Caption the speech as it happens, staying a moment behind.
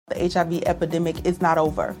The HIV epidemic is not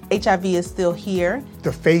over. HIV is still here.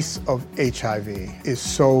 The face of HIV is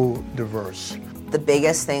so diverse. The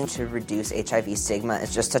biggest thing to reduce HIV stigma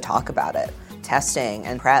is just to talk about it. Testing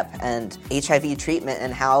and PrEP and HIV treatment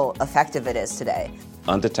and how effective it is today.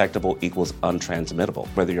 Undetectable equals untransmittable.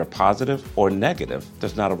 Whether you're positive or negative,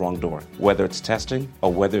 there's not a wrong door. Whether it's testing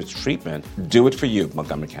or whether it's treatment, do it for you,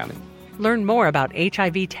 Montgomery County. Learn more about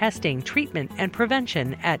HIV testing, treatment, and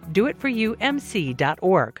prevention at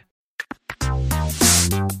doitforyoumc.org.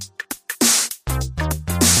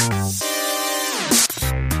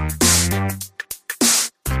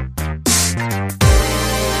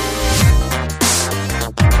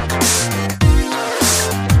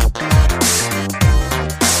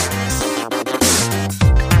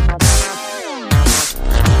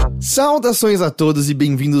 Saudações a todos e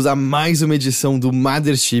bem-vindos a mais uma edição do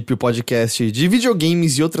Mothership, o podcast de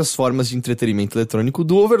videogames e outras formas de entretenimento eletrônico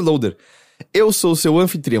do Overloader. Eu sou o seu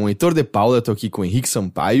anfitrião, Heitor de Paula, tô aqui com o Henrique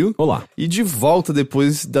Sampaio. Olá. E de volta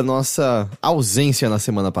depois da nossa ausência na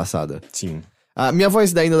semana passada. Sim. A minha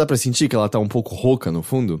voz ainda dá pra sentir que ela tá um pouco rouca no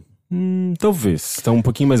fundo? Talvez. Tá um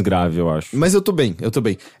pouquinho mais grave, eu acho. Mas eu tô bem.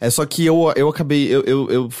 É só que eu acabei...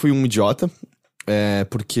 Eu fui um idiota.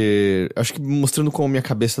 Porque acho que mostrando como minha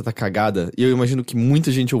cabeça tá cagada, e eu imagino que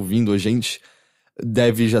muita gente ouvindo a gente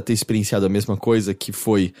deve já ter experienciado a mesma coisa, que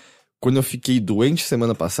foi, quando eu fiquei doente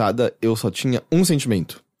semana passada, eu só tinha um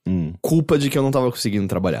sentimento. Culpa de que eu não tava conseguindo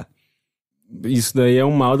trabalhar. Isso daí é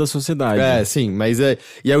um mal da sociedade. Sim, mas E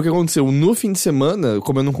aí o que aconteceu? No fim de semana,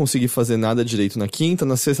 como eu não consegui fazer nada direito na quinta,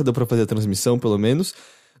 na sexta deu pra fazer a transmissão, pelo menos.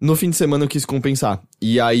 No fim de semana eu quis compensar.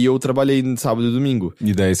 E aí eu trabalhei no sábado e domingo.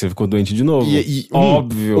 E daí você ficou doente de novo.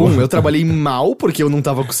 Óbvio. Eu trabalhei mal, porque eu não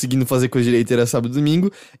tava conseguindo fazer coisa direito, era sábado e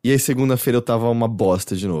domingo. E aí segunda-feira eu tava uma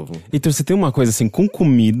bosta de novo. Então você tem uma coisa assim, com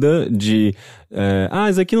comida de...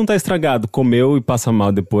 isso aqui não tá estragado. Comeu e passa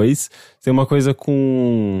mal depois. Tem uma coisa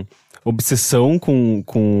com... obsessão com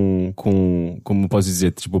como posso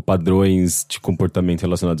dizer, tipo, padrões de comportamento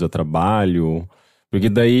relacionados ao trabalho. Porque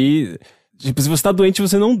daí... Tipo, se você tá doente,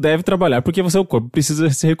 você não deve trabalhar, porque o seu corpo precisa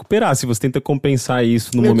se recuperar. Se você tenta compensar isso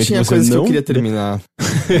no momento que você coisas não... que eu queria terminar.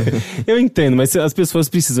 Eu entendo, mas as pessoas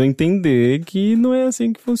precisam entender que não é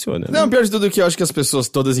assim que funciona. Né? Não, pior de tudo é que eu acho que as pessoas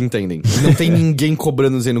todas entendem. Não tem ninguém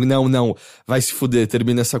cobrando, dizendo, não, vai se fuder,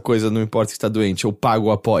 termina essa coisa, não importa se tá doente, eu pago,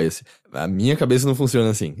 apoia-se. A minha cabeça não funciona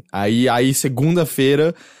assim. Aí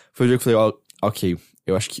segunda-feira, foi o dia que eu falei, ok,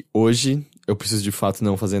 eu acho que hoje... eu preciso de fato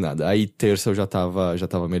não fazer nada. Aí terça eu já tava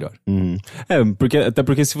melhor. Até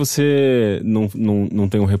porque se você não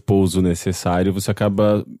tem um repouso necessário, você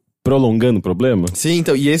acaba prolongando o problema. Sim,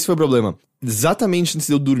 então, e esse foi o problema. Exatamente antes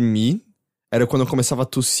de eu dormir, era quando eu começava a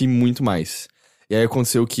tossir muito mais. E aí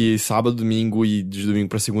aconteceu que sábado, domingo e de domingo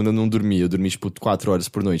pra segunda eu não dormi. Eu dormi tipo 4 horas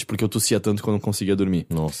por noite, porque eu tossia tanto que eu não conseguia dormir.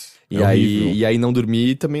 Nossa, e aí não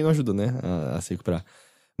dormir também não ajuda, né, a se recuperar.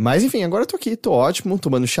 Mas enfim, agora eu tô aqui, tô ótimo,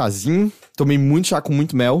 tomando chazinho. Tomei muito chá com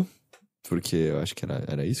muito mel. Porque eu acho que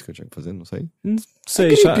era isso que eu tinha que fazer, não sei. Não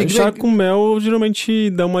sei, chá com mel geralmente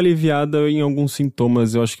dá uma aliviada em alguns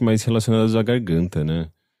sintomas, eu acho que mais relacionados à garganta, né?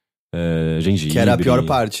 Gengibre. Que era a pior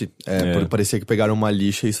parte. Porque parecia que pegaram uma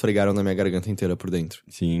lixa e esfregaram na minha garganta inteira por dentro.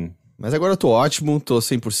 Sim. Mas agora eu tô ótimo, tô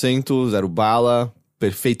 100%, zero bala,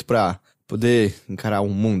 perfeito pra poder encarar um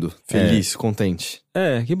mundo feliz, contente.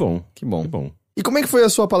 Que bom. Que bom. E como é que foi a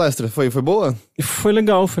sua palestra? Foi boa? Foi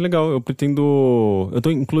legal. Eu tô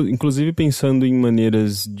inclusive pensando em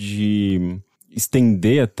maneiras de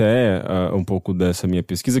estender até um pouco dessa minha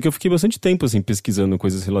pesquisa, que eu fiquei bastante tempo, assim, pesquisando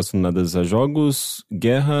coisas relacionadas a jogos,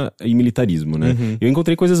 guerra e militarismo, né? Eu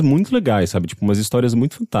encontrei coisas muito legais, sabe? Tipo, umas histórias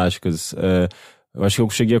muito fantásticas. Eu acho que eu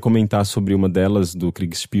cheguei a comentar sobre uma delas do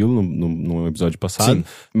Kriegspiel no episódio passado. Sim.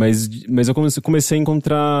 Mas eu comecei a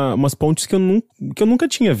encontrar umas pontes que eu nunca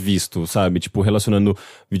tinha visto, sabe? Tipo, relacionando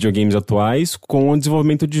videogames atuais com o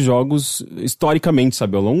desenvolvimento de jogos historicamente,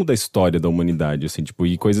 sabe? Ao longo da história da humanidade, assim, tipo,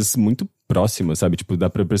 e coisas muito próximas, sabe? Tipo, dá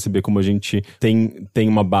pra perceber como a gente tem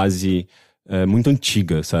uma base muito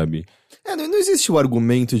antiga, sabe? Não existe o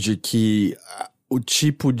argumento de que o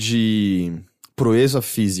tipo de proeza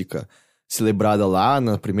física celebrada lá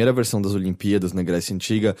na primeira versão das Olimpíadas na Grécia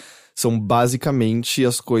Antiga são basicamente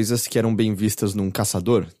as coisas que eram bem vistas num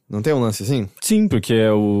caçador? Não tem um lance assim? Sim, porque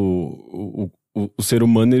o o ser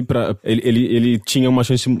humano, ele tinha uma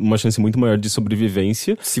chance muito maior de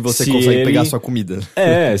sobrevivência. Se você consegue pegar sua comida.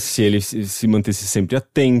 Se ele se mantesse sempre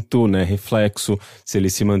atento, né, reflexo, se ele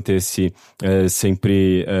se mantesse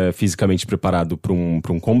sempre fisicamente preparado para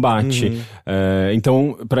um combate.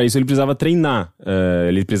 Então, para isso ele precisava treinar.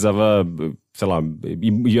 Ele precisava... sei lá,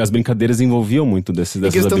 e as brincadeiras envolviam muito dessas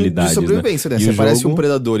habilidades, de sobrevivência, né? Você parece um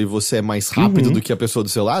predador e você é mais rápido do que a pessoa do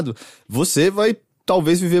seu lado, você vai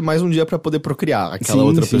talvez viver mais um dia pra poder procriar aquela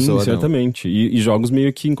outra pessoa. Sim, certamente. E jogos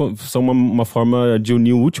meio que são uma forma de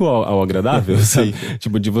unir o útil ao agradável, sabe?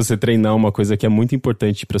 Tipo, de você treinar uma coisa que é muito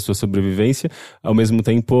importante pra sua sobrevivência, ao mesmo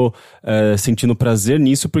tempo sentindo prazer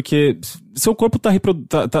nisso, porque seu corpo tá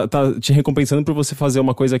te recompensando por você fazer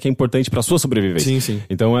uma coisa que é importante pra sua sobrevivência. Sim, sim.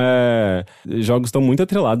 Então, jogos estão muito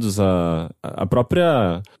atrelados a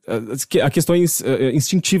própria... a questões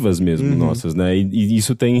instintivas mesmo, nossas, né? E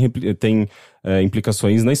isso tem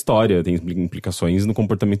implicações na história, tem implicações no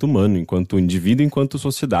comportamento humano, enquanto indivíduo, enquanto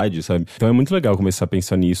sociedade, sabe? Então é muito legal começar a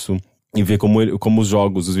pensar nisso e ver como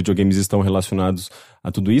os videogames estão relacionados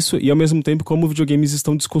a tudo isso, e ao mesmo tempo como videogames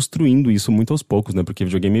estão desconstruindo isso muito aos poucos, né? Porque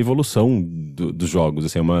videogame é a evolução dos jogos,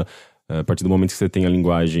 assim, a partir do momento que você tem a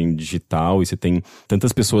linguagem digital e você tem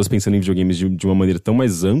tantas pessoas pensando em videogames de uma maneira tão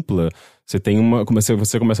mais ampla,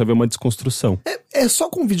 você começa a ver uma desconstrução. É só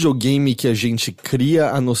com videogame que a gente cria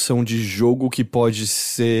a noção de jogo que pode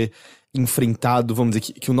ser enfrentado, vamos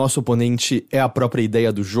dizer, que o nosso oponente é a própria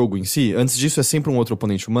ideia do jogo em si? Antes disso, é sempre um outro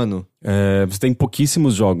oponente humano? Você tem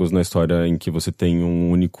pouquíssimos jogos na história em que você tem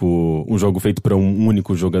um jogo feito para um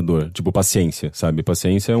único jogador. Tipo, Paciência, sabe?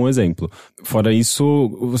 Paciência é um exemplo. Fora isso,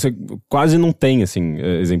 você quase não tem, assim,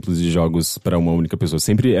 exemplos de jogos para uma única pessoa.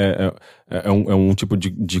 Sempre é um tipo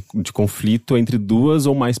de conflito entre duas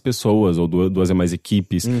ou mais pessoas, ou duas ou mais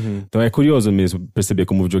equipes. Então é curioso mesmo perceber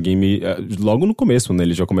como o videogame, logo no começo, né?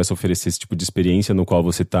 Ele já começa a oferecer esse tipo de experiência no qual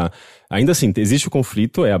você tá... Ainda assim, existe o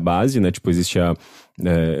conflito, é a base, né? Tipo, existe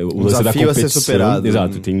o desafio a ser superado.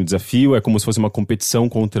 Exato, tem um desafio, é como se fosse uma competição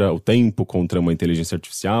contra o tempo, contra uma inteligência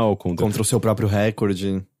artificial, contra o seu próprio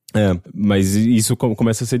recorde. Mas isso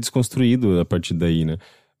começa a ser desconstruído a partir daí, né?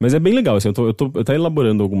 Mas é bem legal, assim, eu tô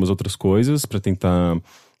elaborando algumas outras coisas pra tentar...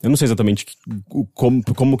 Eu não sei exatamente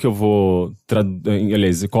como que eu vou...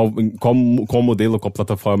 Aliás, qual modelo, qual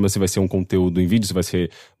plataforma, se vai ser um conteúdo em vídeo, se vai ser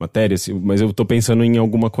matéria, mas eu tô pensando em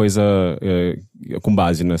alguma coisa com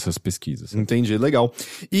base nessas pesquisas. Entendi, legal.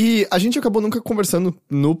 E a gente acabou nunca conversando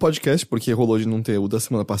no podcast, porque rolou de não ter o da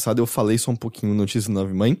semana passada, eu falei só um pouquinho no Notícia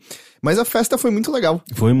Nove Mãe, mas a festa foi muito legal.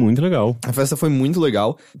 Foi muito legal. A festa foi muito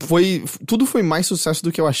legal. Tudo foi mais sucesso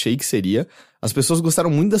do que eu achei que seria. As pessoas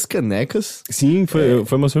gostaram muito das canecas. Sim, foi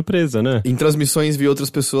uma surpresa, né? Em transmissões vi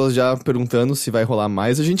outras pessoas já perguntando se vai rolar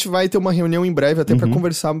mais. A gente vai ter uma reunião em breve até pra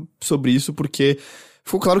conversar sobre isso, porque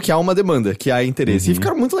ficou claro que há uma demanda, que há interesse. E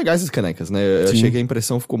ficaram muito legais as canecas, né? Eu achei que a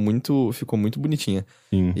impressão ficou muito bonitinha.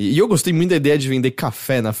 Sim. E eu gostei muito da ideia de vender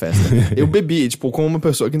café na festa. Eu bebi, tipo, como uma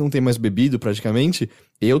pessoa que não tem mais bebido praticamente,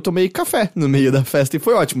 eu tomei café no meio da festa e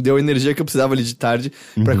foi ótimo. Deu a energia que eu precisava ali de tarde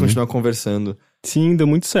pra continuar conversando. Sim, deu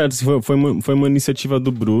muito certo. Foi uma iniciativa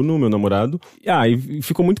do Bruno, meu namorado. E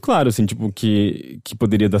ficou muito claro, assim, tipo, que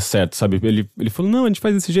poderia dar certo, sabe? Ele falou, não, a gente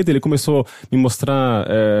faz desse jeito. Ele começou a me mostrar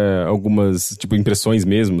algumas, tipo, impressões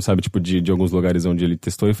mesmo, sabe? Tipo, de alguns lugares onde ele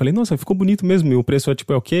testou. E eu falei, nossa, ficou bonito mesmo. E o preço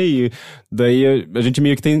é ok. E daí a gente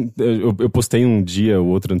meio que tem... Eu postei um dia, o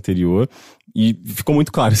outro anterior. E ficou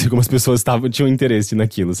muito claro, assim, como as pessoas tinham interesse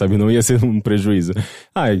naquilo, sabe? Não ia ser um prejuízo.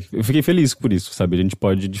 Eu fiquei feliz por isso, sabe? A gente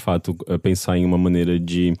pode, de fato, pensar em uma maneira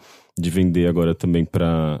de vender agora também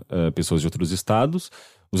para pessoas de outros estados,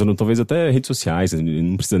 usando talvez até redes sociais,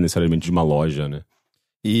 não precisa necessariamente de uma loja, né?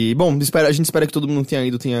 E, bom, a gente espera que todo mundo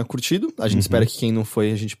tenha curtido. A gente espera que quem não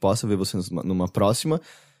foi, a gente possa ver vocês numa próxima.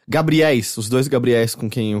 Gabriéis, os dois Gabriéis com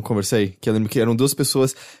quem eu conversei, que eu lembro que eram duas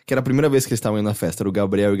pessoas que era a primeira vez que eles estavam indo na festa, era o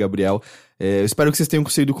Gabriel e o Gabriel. Eu espero que vocês tenham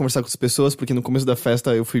conseguido conversar com as pessoas, porque no começo da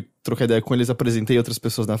festa eu fui trocar ideia com eles, apresentei outras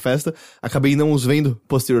pessoas na festa, acabei não os vendo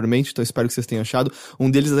posteriormente, então espero que vocês tenham achado. Um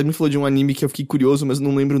deles até me falou de um anime que eu fiquei curioso, mas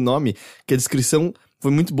não lembro o nome, que a descrição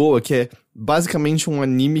foi muito boa, que é basicamente um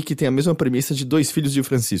anime que tem a mesma premissa de Dois Filhos de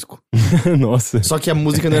Francisco. Nossa. Só que a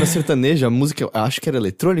música não era sertaneja, a música, eu acho que era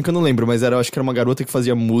eletrônica, eu não lembro, mas acho que era uma garota que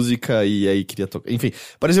fazia música e aí queria tocar. Enfim,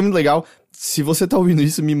 parecia muito legal. Se você tá ouvindo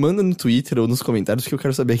isso, me manda no Twitter ou nos comentários que eu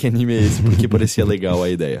quero saber que anime é esse, porque parecia legal a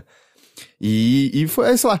ideia. E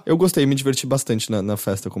foi, sei lá, eu gostei, me diverti bastante na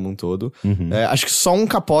festa como um todo. Acho que só um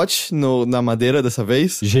capote na madeira dessa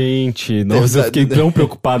vez. Gente, nossa, eu fiquei tão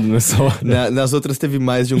preocupado nessa hora. Nas outras teve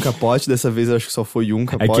mais de um capote, dessa vez eu acho que só foi um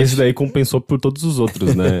capote. É que esse daí compensou por todos os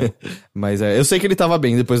outros, né? Mas eu sei que ele tava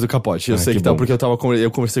bem depois do capote. Eu sei que tava, porque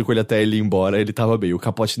eu conversei com ele até ele ir embora, ele tava bem. O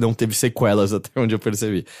capote não teve sequelas até onde eu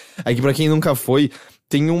percebi. Aí que pra quem nunca foi,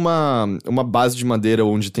 tem uma base de madeira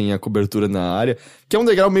onde tem a cobertura na área, que é um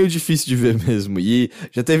degrau meio difícil de ver mesmo. E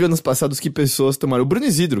já teve anos passados que pessoas tomaram... O Bruno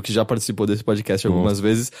Isidro, que já participou desse podcast algumas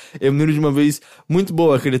vezes, eu me lembro de uma vez muito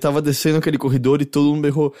boa, que ele tava descendo aquele corredor e todo mundo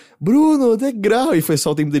berrou, Bruno, degrau! E foi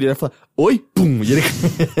só o tempo dele falar, oi, pum! E ele...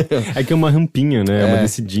 É que é uma rampinha, né? É uma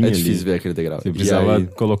descidinha ali. É difícil ver aquele degrau. Você precisava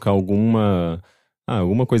colocar alguma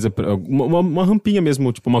coisa... Uma rampinha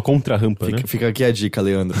mesmo, tipo uma contra-rampa, né? Fica aqui a dica,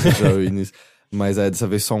 Leandro. Mas dessa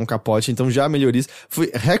vez só um capote, então já melhorias. Foi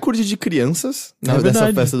recorde de crianças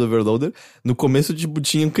nessa festa do Overloader. No começo, tipo,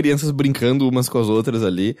 tinham crianças brincando umas com as outras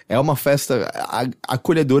ali. É uma festa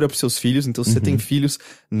acolhedora pros seus filhos, então se você tem filhos,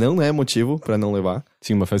 não é motivo pra não levar.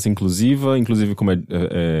 Sim, uma festa inclusiva, inclusive como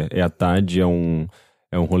é à tarde, é um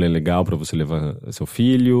rolê legal pra você levar seu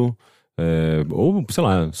filho, ou, sei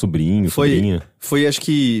lá, sobrinho, sobrinha. Foi, acho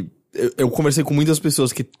que... Eu conversei com muitas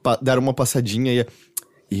pessoas que deram uma passadinha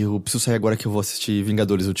e eu preciso sair agora que eu vou assistir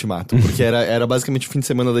Vingadores Ultimato. Porque era basicamente o fim de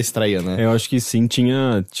semana da estreia, né? Eu acho que sim,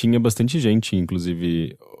 tinha bastante gente,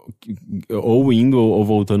 inclusive, ou indo ou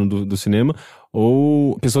voltando do cinema,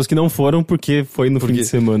 ou pessoas que não foram porque foi no fim de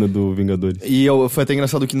semana do Vingadores. E foi até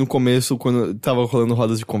engraçado que no começo, quando tava rolando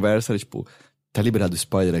rodas de conversa, era tipo... Tá liberado o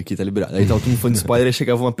spoiler aqui, tá liberado. Aí tava todo mundo falando de spoiler, aí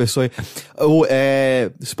chegava uma pessoa e...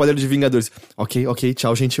 spoiler de Vingadores. Ok,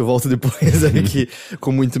 tchau, gente, eu volto depois aqui.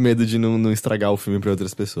 Com muito medo de não estragar o filme pra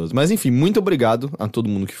outras pessoas. Mas enfim, muito obrigado a todo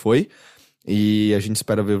mundo que foi. E a gente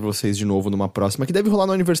espera ver vocês de novo numa próxima, que deve rolar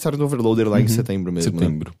no aniversário do Overloader lá em setembro mesmo,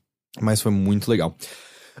 Setembro. Né? Mas foi muito legal.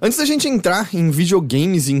 Antes da gente entrar em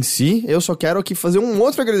videogames em si, eu só quero aqui fazer um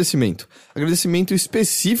outro agradecimento. Agradecimento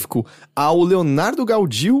específico ao Leonardo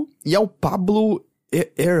Gaudio e ao Pablo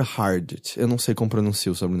Erhard. Eu não sei como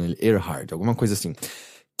pronunciar o sobrenome dele. Erhard, alguma coisa assim.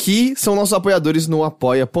 Que são nossos apoiadores no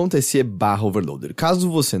apoia.se/overloader. Caso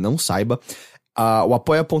você não saiba... o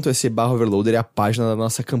apoia.se/overloader é a página da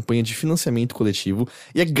nossa campanha de financiamento coletivo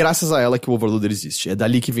e é graças a ela que o Overloader existe. É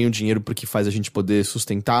dali que vem o dinheiro porque faz a gente poder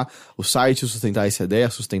sustentar o site, sustentar essa ideia,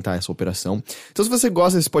 sustentar essa operação. Então se você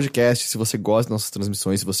gosta desse podcast, se você gosta das nossas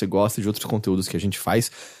transmissões, se você gosta de outros conteúdos que a gente faz,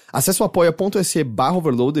 acesse o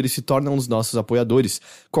apoia.se/overloader e se torne um dos nossos apoiadores.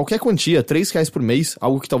 Qualquer quantia, R$3 por mês,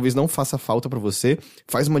 algo que talvez não faça falta pra você,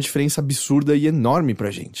 faz uma diferença absurda e enorme pra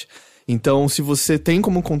gente. Então, se você tem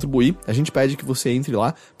como contribuir, a gente pede que você entre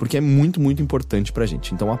lá, porque é muito, muito importante pra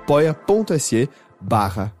gente. Então,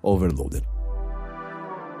 apoia.se/overloader.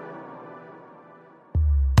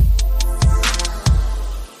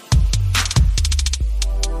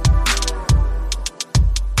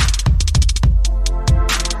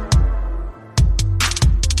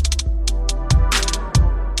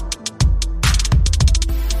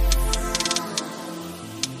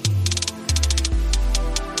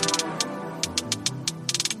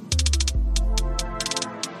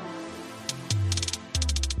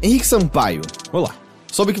 Henrique Sampaio. Olá.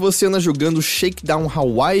 Soube que você anda jogando Shakedown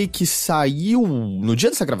Hawaii, que saiu no dia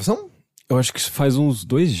dessa gravação? Eu acho que faz uns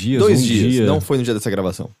 2 dias. 2 dias, não foi no dia dessa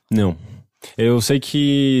gravação. Não. Eu sei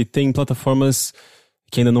que tem plataformas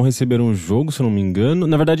que ainda não receberam o jogo, se eu não me engano.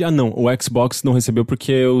 Na verdade, não. O Xbox não recebeu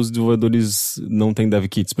porque os desenvolvedores não têm dev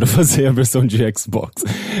kits pra fazer a versão de Xbox.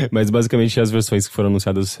 Mas basicamente as versões que foram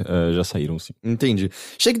anunciadas já saíram, sim. Entendi.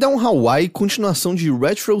 Shakedown Hawaii, continuação de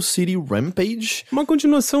Retro City Rampage. Uma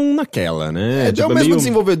continuação naquela, né? É o mesmo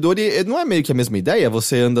desenvolvedor e não é meio que a mesma ideia?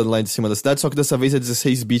 Você anda lá de cima da cidade, só que dessa vez é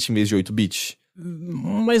 16-bit em vez de 8-bit?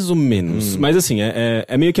 Mais ou menos. Mas assim,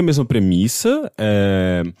 é meio que a mesma premissa.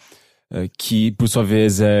 Que, por sua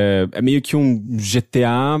vez, é meio que um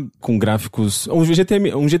GTA com gráficos... Um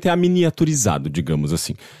GTA miniaturizado, digamos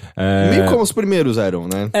assim. Meio como os primeiros eram,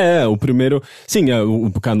 né? O primeiro... Sim,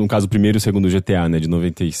 no caso, o primeiro e o segundo GTA, né? De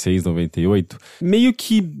 96, 98. Meio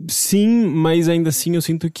que sim, mas ainda assim eu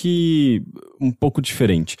sinto que... um pouco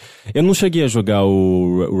diferente. Eu não cheguei a jogar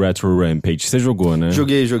o Retro Rampage. Você jogou, né?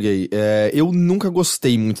 Joguei. Eu nunca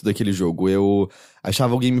gostei muito daquele jogo. Eu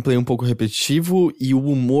achava o gameplay um pouco repetitivo e o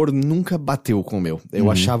humor nunca bateu com o meu.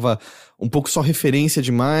 Eu achava um pouco só referência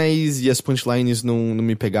demais e as punchlines não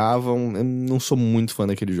me pegavam. Eu não sou muito fã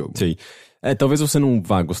daquele jogo. Sei. Talvez você não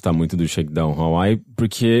vá gostar muito do Shakedown Hawaii,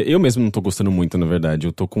 porque eu mesmo não tô gostando muito, na verdade.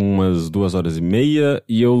 Eu tô com umas 2 horas e meia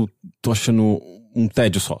e eu tô achando um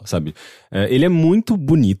tédio só, sabe? Ele é muito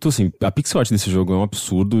bonito, assim, a pixel art desse jogo é um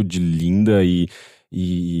absurdo de linda e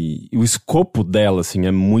o escopo dela, assim,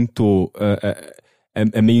 é muito...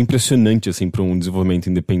 É meio impressionante, assim, para um desenvolvimento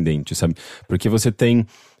independente, sabe? Porque você tem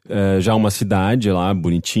já uma cidade lá,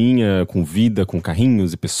 bonitinha, com vida, com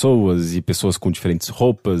carrinhos e pessoas com diferentes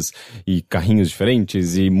roupas e carrinhos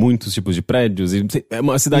diferentes e muitos tipos de prédios. É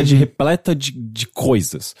uma cidade repleta de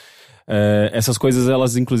coisas. Essas coisas,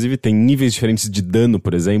 elas inclusive têm níveis diferentes de dano,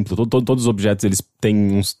 por exemplo. Todos os objetos, eles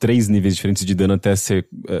têm uns 3 níveis diferentes de dano até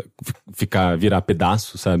virar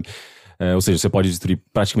pedaço, sabe? Ou seja, você pode destruir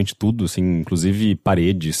praticamente tudo, assim, inclusive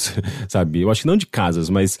paredes, sabe? Eu acho que não de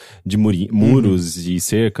casas, mas de muros e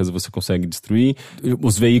cercas você consegue destruir.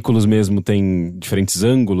 Os veículos mesmo têm diferentes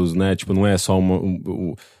ângulos, né? Tipo, não é só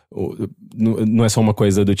não é só uma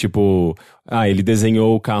coisa do tipo, ele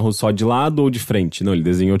desenhou o carro só de lado ou de frente. Não, ele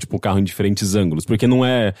desenhou, tipo, o carro em diferentes ângulos. Porque não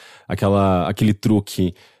é aquele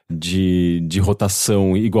truque de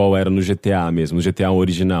rotação igual era no GTA mesmo, no GTA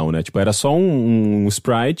original, né? Tipo, era só um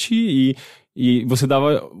sprite e você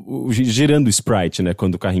dava girando o sprite, né?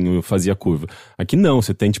 Quando o carrinho fazia curva. Aqui não,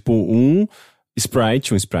 você tem, tipo, um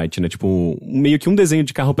sprite, né? Tipo, meio que um desenho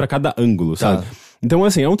de carro pra cada ângulo, sabe? Então,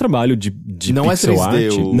 assim, é um trabalho de não pixel é 3D,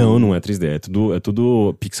 art. Não é 3D, é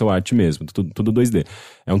tudo pixel art mesmo, tudo 2D.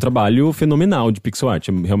 É um trabalho fenomenal de pixel art,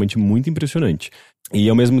 é realmente muito impressionante. E,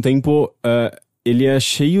 ao mesmo tempo, ele é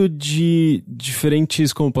cheio de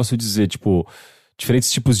diferentes, como eu posso dizer, tipo, diferentes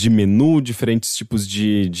tipos de menu, diferentes tipos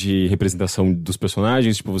de representação dos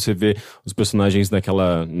personagens. Tipo, você vê os personagens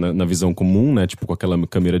na visão comum, né? Tipo, com aquela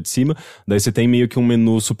câmera de cima. Daí você tem meio que um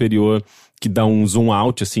menu superior que dá um zoom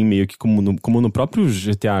out, assim, meio que como no próprio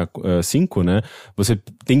GTA V, né? Você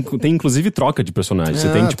tem inclusive troca de personagens.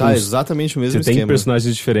 Você tem, tipo, exatamente o mesmo esquema. Você tem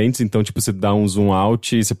personagens diferentes, então, tipo, você dá um zoom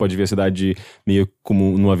out e você pode ver a cidade meio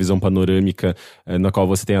como numa visão panorâmica, na qual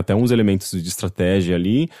você tem até uns elementos de estratégia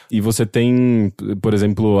ali. E você tem, por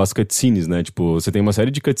exemplo, as cutscenes, né? Tipo, você tem uma série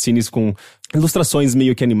de cutscenes com ilustrações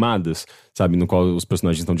meio que animadas, sabe? No qual os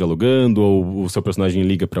personagens estão dialogando, ou o seu personagem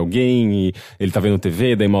liga pra alguém e ele tá vendo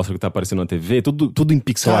TV, daí mostra o que tá aparecendo na TV, tudo em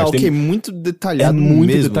pixel art. Muito detalhado.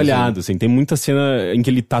 Muito detalhado, assim. Tem muita cena em que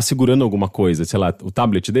ele tá segurando alguma coisa, sei lá, o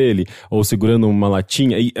tablet dele, ou segurando uma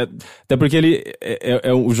latinha. Até porque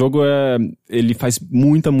o jogo ele faz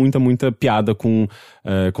muita piada com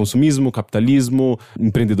consumismo, capitalismo,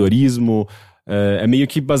 empreendedorismo. É meio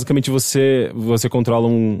que basicamente você controla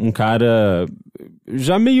um cara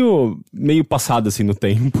já meio passado assim no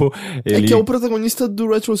tempo. É que é o protagonista do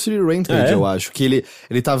Retro City Rampage, eu acho. Que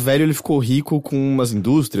ele tá velho, ele ficou rico com umas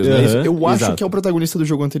indústrias, né? Eu acho que é o protagonista do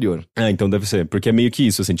jogo anterior. Então deve ser, porque é meio que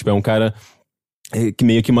isso, assim, tipo, é um cara que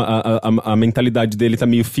meio que a mentalidade dele tá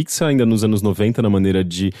meio fixa ainda nos anos 90 na maneira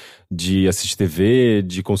de assistir TV,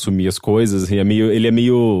 de consumir as coisas, assim, ele é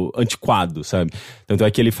meio antiquado, sabe? Tanto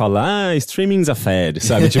é que ele fala, streaming's a fad,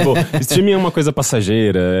 sabe? Tipo, streaming é uma coisa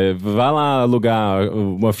passageira, vai lá alugar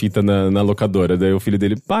uma fita na locadora. Daí o filho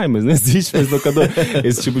dele, pai, mas não existe mais locadora.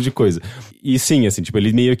 Esse tipo de coisa. E sim, assim, tipo,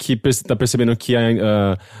 ele meio que tá percebendo que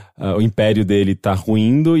o império dele tá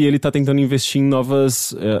ruindo e ele tá tentando investir em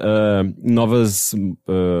novas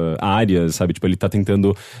áreas, sabe? Tipo, ele tá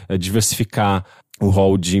tentando diversificar o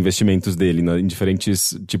rol de investimentos dele em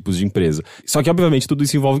diferentes tipos de empresa. Só que, obviamente, tudo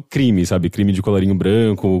isso envolve crime, sabe? Crime de colarinho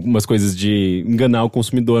branco, umas coisas de enganar o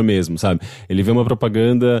consumidor mesmo, sabe? Ele vê uma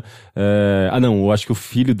propaganda... eu acho que o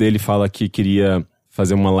filho dele fala que queria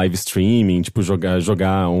fazer uma live streaming, tipo,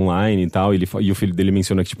 jogar online e tal, e o filho dele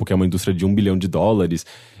menciona que, tipo, que é uma indústria de $1 bilhão.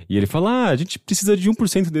 E ele fala, a gente precisa de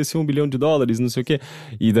 1% desse $1 bilhão, não sei o quê.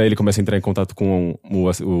 E daí ele começa a entrar em contato com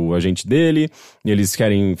o agente dele, e eles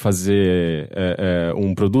querem fazer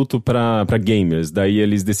um produto para gamers. Daí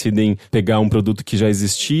eles decidem pegar um produto que já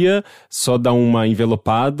existia, só dar uma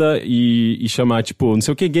envelopada e chamar, tipo, não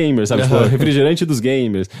sei o que gamers, sabe? Tipo, refrigerante dos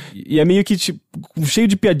gamers. E é meio que, tipo, cheio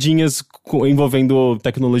de piadinhas envolvendo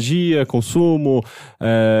tecnologia, consumo,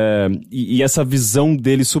 e essa visão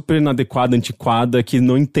dele super inadequada, antiquada, que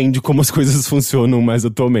não entende como as coisas funcionam mais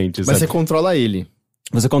atualmente, sabe? Mas você controla ele.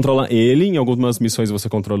 Você controla ele, em algumas missões você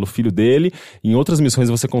controla o filho dele, em outras missões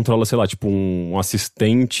você controla, sei lá, tipo um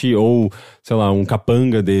assistente ou, sei lá, um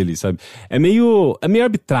capanga dele, sabe? É meio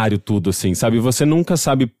arbitrário tudo, assim, sabe? Você nunca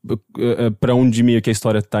sabe pra onde meio que a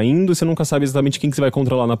história tá indo, você nunca sabe exatamente quem que você vai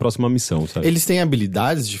controlar na próxima missão, sabe? Eles têm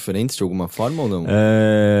habilidades diferentes de alguma forma ou não?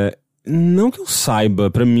 Não que eu saiba,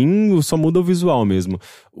 pra mim só muda o visual mesmo.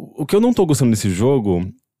 O que eu não tô gostando desse jogo,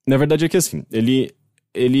 na verdade é que assim, ele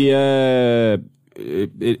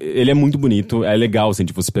ele é muito bonito, é legal, assim,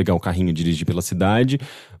 de você pegar o carrinho e dirigir pela cidade,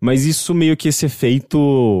 mas isso meio que esse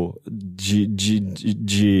efeito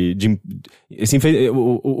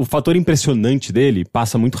o fator impressionante dele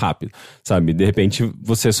passa muito rápido, sabe? De repente,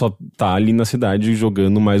 você só tá ali na cidade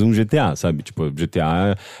jogando mais um GTA, sabe? Tipo,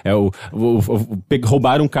 GTA é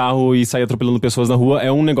roubar um carro e sair atropelando pessoas na rua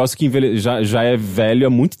é um negócio que já é velho há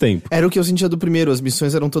muito tempo. Era o que eu sentia do primeiro, as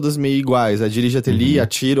missões eram todas meio iguais, dirige até ali,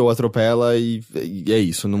 atira ou atropela e é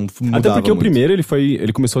isso, não mudava até porque muito. o primeiro,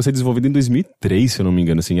 ele começou a ser desenvolvido em 2003, se eu não me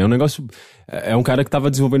engano, assim, é um negócio, é um cara que tava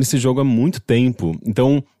desenvolvendo esse jogo há muito tempo,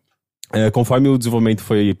 então... conforme o desenvolvimento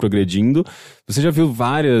foi progredindo, você já viu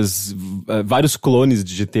vários clones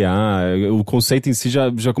de GTA, o conceito em si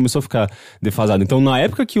já começou a ficar defasado. Então, na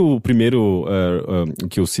época que o primeiro,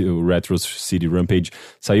 que o Retro City Rampage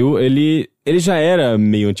saiu, ele já era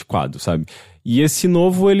meio antiquado, sabe? E esse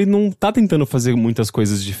novo, ele não tá tentando fazer muitas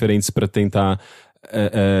coisas diferentes pra tentar...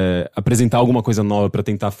 apresentar alguma coisa nova pra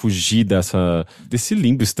tentar fugir desse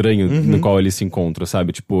limbo estranho no qual ele se encontra,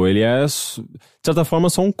 sabe? Tipo, ele é, de certa forma,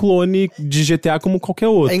 só um clone de GTA como qualquer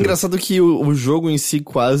outro. É engraçado que o jogo em si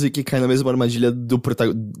quase que cai na mesma armadilha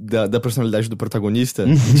da personalidade do protagonista,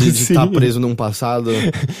 de estar preso num passado.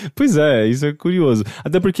 Pois é, isso é curioso.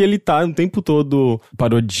 Até porque ele tá o tempo todo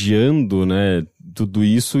parodiando, né, tudo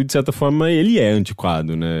isso, e de certa forma ele é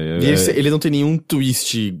antiquado, né? Ele não tem nenhum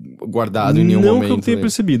twist guardado em nenhum momento. Não que eu tenha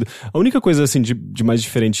percebido. A única coisa, assim, de mais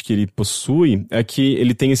diferente que ele possui é que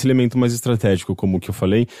ele tem esse elemento mais estratégico, como o que eu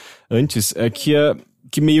falei antes, é que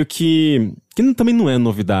meio que também não é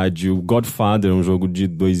novidade. O Godfather é um jogo de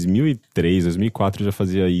 2003, 2004 já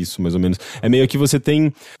fazia isso, mais ou menos. É meio que você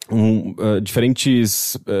tem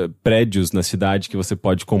diferentes prédios na cidade que você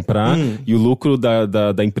pode comprar e o lucro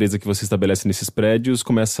da empresa que você estabelece nesses prédios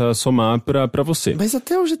começa a somar pra você. Mas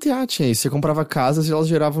até o GTA tinha isso. Você comprava casas e elas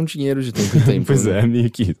geravam dinheiro de tempo em tempo. Pois é,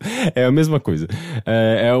 meio que isso. É a mesma coisa.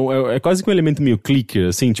 É quase que um elemento meio clicker,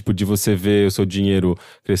 assim, tipo, de você ver o seu dinheiro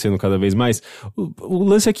crescendo cada vez mais. O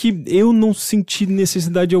lance é que eu não senti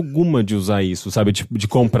necessidade alguma de usar isso, sabe? Tipo, de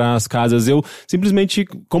comprar as casas. Eu simplesmente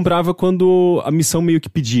comprava quando a missão meio que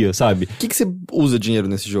pedia, sabe? O que você usa dinheiro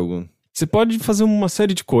nesse jogo? Você pode fazer uma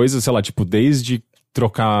série de coisas, sei lá, tipo, desde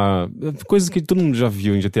trocar coisas que todo mundo já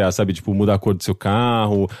viu em GTA, sabe? Tipo, mudar a cor do seu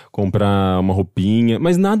carro, comprar uma roupinha,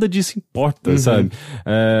 mas nada disso importa, sabe?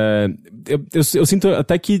 Eu sinto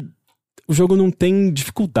até que o jogo não tem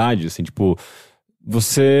dificuldade, assim, tipo,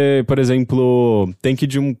 você, por exemplo, tem que ir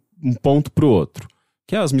de um ponto pro outro.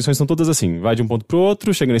 Que as missões são todas assim, vai de um ponto pro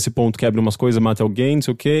outro, chega nesse ponto, quebra umas coisas, mata alguém, não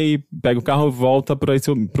sei o que, e pega o carro e volta pra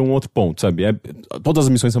um outro ponto, sabe? Todas as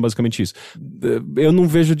missões são basicamente isso. Eu não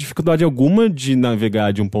vejo dificuldade alguma de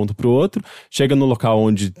navegar de um ponto pro outro, chega no local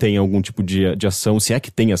onde tem algum tipo de ação, se é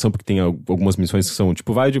que tem ação, porque tem algumas missões que são,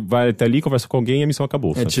 tipo, vai até ali, conversa com alguém e a missão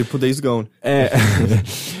acabou. Sabe? É tipo Days Gone.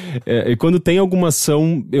 E quando tem alguma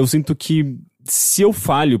ação, eu sinto que se eu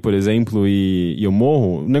falho, por exemplo, e eu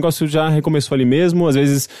morro, o negócio já recomeçou ali mesmo, às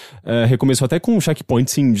vezes recomeçou até com um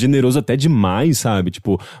checkpoint, assim, generoso até demais, sabe?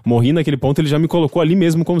 Tipo, morri naquele ponto, ele já me colocou ali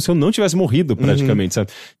mesmo como se eu não tivesse morrido, praticamente,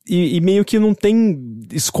 sabe? E meio que não tem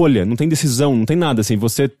escolha, não tem decisão, não tem nada, assim.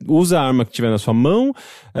 Você usa a arma que tiver na sua mão,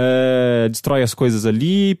 destrói as coisas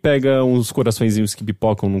ali, pega uns coraçõezinhos que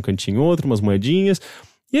pipocam num cantinho outro, umas moedinhas,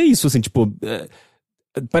 e é isso, assim, tipo...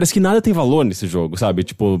 Parece que nada tem valor nesse jogo, sabe?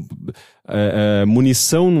 Tipo,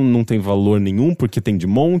 munição não tem valor nenhum porque tem de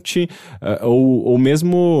monte, ou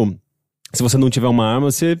mesmo se você não tiver uma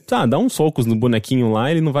arma, você dá uns socos no bonequinho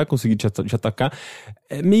lá, ele não vai conseguir te atacar.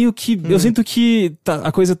 É meio que... Eu sinto que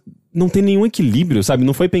a coisa não tem nenhum equilíbrio, sabe?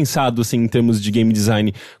 Não foi pensado, assim, em termos de game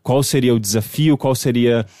design, qual seria o desafio, qual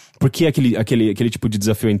seria... Por que aquele tipo de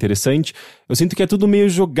desafio é interessante? Eu sinto que é tudo meio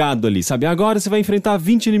jogado ali, sabe? Agora você vai enfrentar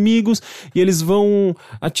 20 inimigos e eles vão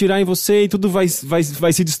atirar em você e tudo vai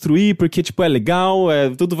se destruir porque, tipo, é legal,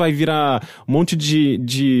 tudo vai virar um monte de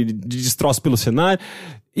destroço pelo cenário.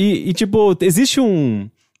 E tipo, existe um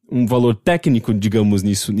valor técnico, digamos,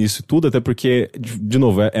 nisso tudo, até porque, de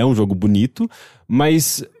novo, é um jogo bonito,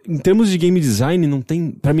 mas em termos de game design, não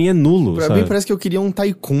tem... Pra mim é nulo, Pra sabe? mim parece que eu queria um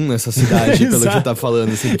tycoon nessa cidade, pelo que você tá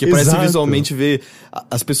falando, assim. Porque parece visualmente ver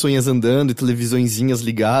as pessoinhas andando e televisõezinhas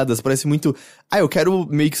ligadas. Parece muito... eu quero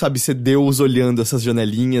meio que, sabe, ser Deus olhando essas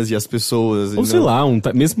janelinhas e as pessoas. Ou sei lá,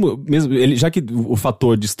 mesmo ele, já que o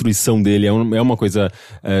fator destruição dele é uma coisa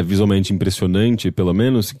visualmente impressionante, pelo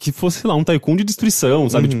menos, que fosse, sei lá, um tycoon de destruição,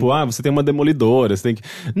 sabe? Tipo, você tem uma demolidora, você tem que...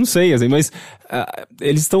 Não sei, assim, mas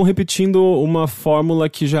eles estão repetindo uma fórmula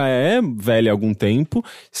que já é velha há algum tempo,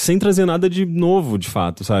 sem trazer nada de novo, de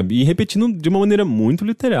fato, sabe? E repetindo de uma maneira muito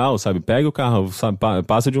literal, sabe? Pega o carro, sabe?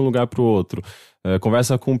 Passa de um lugar pro outro.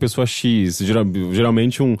 conversa com pessoa X,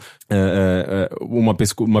 geralmente uma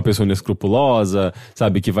pessoa inescrupulosa,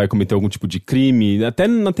 sabe, que vai cometer algum tipo de crime, até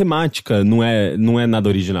na temática não é nada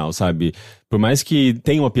original, sabe? Por mais que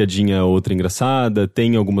tenha uma piadinha ou outra engraçada,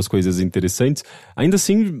 tenha algumas coisas interessantes, ainda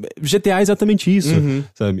assim, GTA é exatamente isso,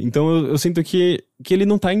 sabe? Então eu sinto que ele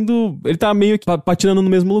não tá indo... Ele tá meio que patinando no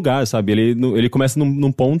mesmo lugar, sabe? Ele começa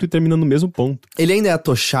num ponto e termina no mesmo ponto. Ele ainda é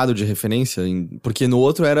atochado de referência, porque no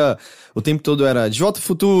outro era... O tempo todo era De Volta ao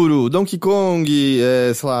Futuro, Donkey Kong,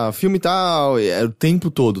 sei lá, filme e tal, era o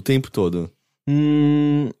tempo todo.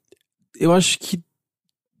 Eu acho que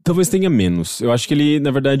talvez tenha menos. Eu acho que ele, na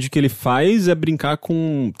verdade, o que ele faz é brincar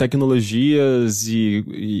com tecnologias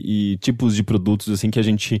e tipos de produtos, assim, que a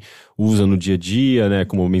gente usa no dia a dia, né?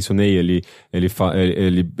 Como eu mencionei,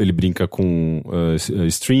 ele brinca com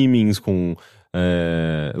streamings, com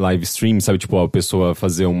live stream, sabe? Tipo, a pessoa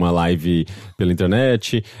fazer uma live pela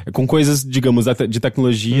internet, com coisas, digamos, de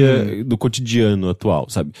tecnologia do cotidiano atual,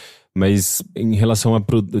 sabe? Mas em relação a,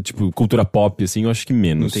 tipo, cultura pop, assim, eu acho que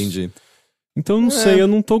menos. Entendi. Então, não sei, eu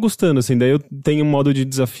não tô gostando, assim. Daí eu tenho um modo de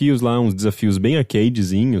desafios lá, uns desafios bem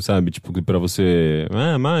arcadezinho, sabe? Tipo, pra você...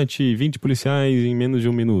 mate 20 policiais em menos de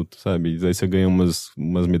 1 minuto, sabe? Daí você ganha umas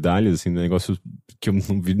medalhas, assim, negócio que eu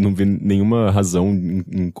não vi nenhuma razão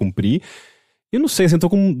em cumprir. Eu não sei, assim, eu tô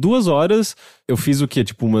com 2 horas, eu fiz o quê?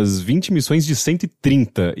 Tipo, umas 20 missões de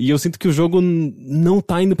 130. E eu sinto que o jogo não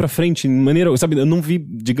tá indo pra frente, de maneira... Sabe, eu não vi,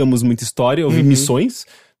 digamos, muita história, eu vi missões...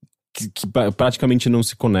 Que praticamente não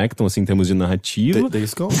se conectam, assim, em termos de narrativa.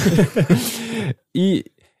 Days Gone. E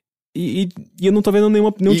eu não tô vendo nenhum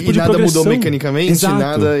tipo de nada progressão. Mudou mecanicamente, Exato.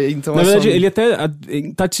 Nada... Então na verdade, ele até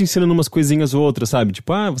tá te ensinando umas coisinhas ou outras, sabe?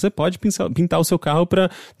 Tipo, você pode pintar o seu carro pra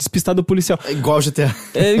despistar do policial. É igual GTA.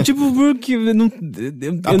 Tipo, porque eu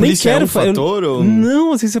nem quero... É um fator, ou...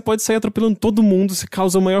 Não, assim, você pode sair atropelando todo mundo, você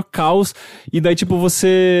causa o maior caos, e daí, tipo,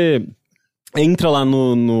 você... entra lá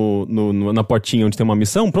na portinha onde tem uma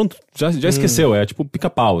missão, pronto, já esqueceu. É tipo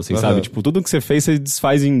pica-pau, assim, sabe? Tipo, tudo que você fez, você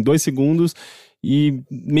desfaz em 2 segundos e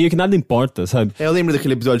meio que nada importa, sabe? Eu lembro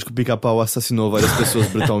daquele episódio que o pica-pau assassinou várias pessoas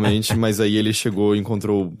brutalmente, mas aí ele chegou,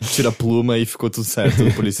 encontrou tira-pluma e ficou tudo certo,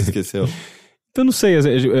 a polícia esqueceu. Então, não sei,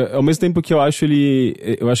 ao mesmo tempo que eu acho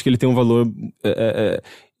que ele tem um valor...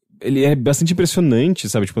 ele é bastante impressionante,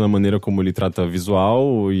 sabe? Tipo, na maneira como ele trata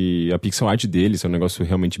visual e a pixel art dele, isso é um negócio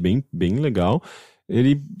realmente bem, bem legal.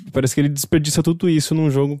 Parece que ele desperdiça tudo isso num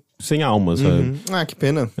jogo sem alma, sabe? Que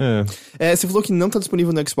pena. Você falou que não tá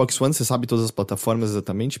disponível no Xbox One, você sabe todas as plataformas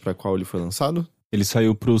exatamente pra qual ele foi lançado? Ele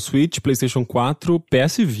saiu pro Switch, PlayStation 4,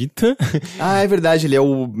 PS Vita. É verdade, ele é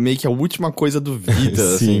meio que a última coisa do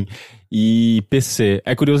Vita, Sim. assim. E PC.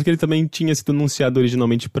 É curioso que ele também tinha sido anunciado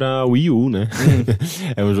originalmente pra Wii U, né?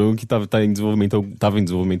 É um jogo que tava em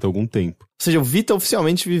desenvolvimento há algum tempo. Ou seja, o Vita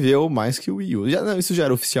oficialmente viveu mais que o Wii U. Isso já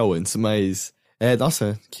era oficial antes, mas...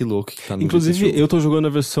 nossa, que louco que tá no Inclusive, Vita. eu tô jogando a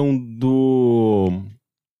versão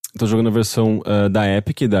da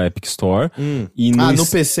Epic Store. E no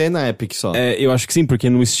PC na Epic só. Eu acho que sim, porque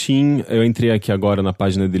no Steam, eu entrei aqui agora na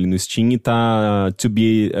página dele no Steam e tá to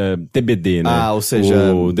be TBD, né? Ou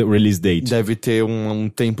seja... o release date. Deve ter um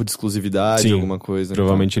tempo de exclusividade, Sim, alguma coisa.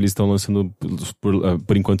 Provavelmente eles estão lançando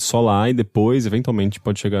por enquanto só lá e depois, eventualmente,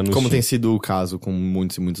 pode chegar no Como Steam. tem sido o caso com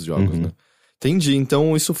muitos e muitos jogos, né? Entendi,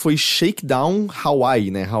 então isso foi Shakedown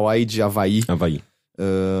Hawaii, né? Hawaii de Havaí.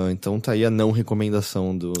 Então tá aí a não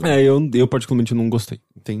recomendação do... Eu particularmente não gostei.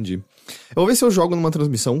 Entendi. Eu vou ver se eu jogo numa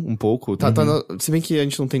transmissão um pouco. Se bem que a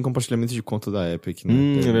gente não tem compartilhamento de conta da Epic,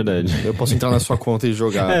 né? É verdade. Eu posso entrar na sua conta e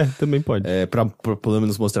jogar. Também pode. Pra pelo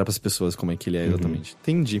menos mostrar pras pessoas como é que ele é exatamente.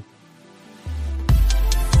 Entendi.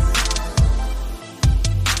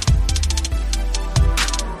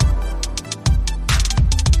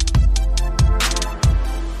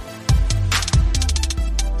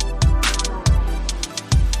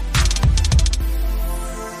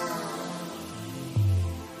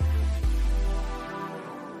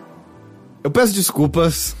 Eu peço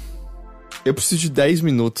desculpas. Eu preciso de 10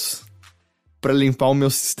 minutos pra limpar o meu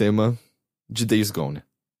sistema de Days Gone.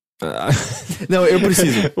 Não, eu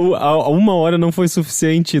preciso. 1 hora não foi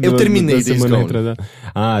suficiente. Eu terminei da Days Gone.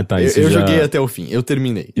 Tá. Eu joguei até o fim. Eu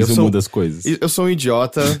terminei. Isso muda as coisas. Eu sou um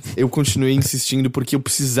idiota. Eu continuei insistindo porque eu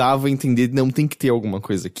precisava entender. Não, tem que ter alguma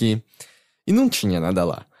coisa aqui. E não tinha nada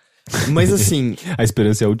lá. Mas assim... A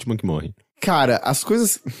esperança é a última que morre. Cara, as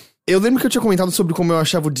coisas... Eu lembro que eu tinha comentado sobre como eu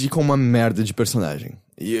achava o Deacon uma merda de personagem.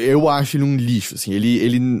 Eu acho ele um lixo, assim.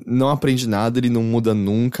 Ele não aprende nada, ele não muda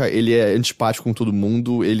nunca, ele é antipático com todo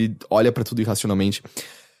mundo, ele olha pra tudo irracionalmente.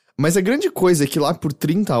 Mas a grande coisa é que lá por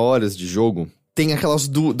 30 horas de jogo, tem aquelas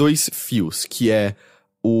 2 fios, que é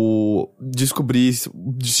descobrir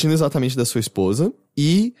o destino exatamente da sua esposa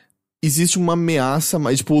e existe uma ameaça,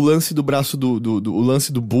 mas tipo, o lance do braço o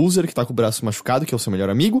lance do Boozer, que tá com o braço machucado, que é o seu melhor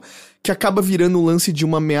amigo, que acaba virando o lance de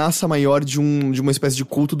uma ameaça maior de uma espécie de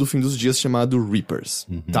culto do fim dos dias chamado Reapers,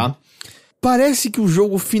 tá? Parece que o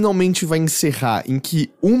jogo finalmente vai encerrar em que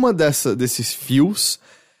uma desses fios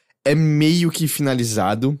é meio que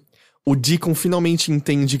finalizado. O Deacon finalmente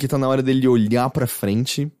entende que tá na hora dele olhar pra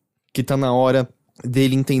frente, que tá na hora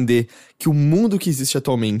dele entender que o mundo que existe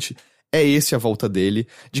atualmente é esse à volta dele,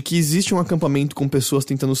 de que existe um acampamento com pessoas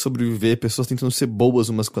tentando sobreviver, pessoas tentando ser boas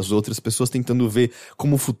umas com as outras, pessoas tentando ver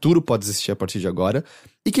como o futuro pode existir a partir de agora,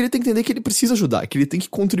 e que ele tem que entender que ele precisa ajudar, que ele tem que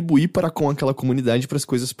contribuir para com aquela comunidade para as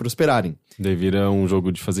coisas prosperarem. Daí vira um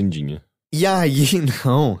jogo de fazendinha. E aí,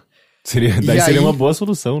 não... Seria uma boa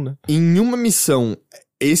solução, né? Em uma missão,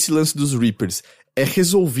 esse lance dos Reapers é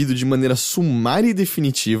resolvido de maneira sumária e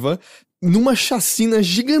definitiva numa chacina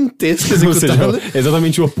gigantesca executada. Ou seja,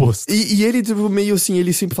 exatamente o oposto. E ele, tipo, meio assim,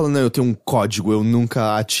 ele sempre fala, não, eu tenho um código, eu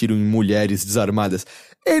nunca atiro em mulheres desarmadas.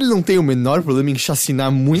 Ele não tem o menor problema em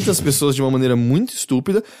chacinar muitas pessoas de uma maneira muito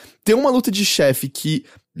estúpida. Tem uma luta de chefe que,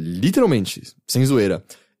 literalmente, sem zoeira,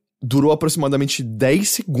 durou aproximadamente 10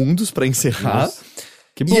 segundos pra encerrar. Nossa,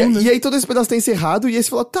 que bom, né? E aí todo esse pedaço tá encerrado, e aí você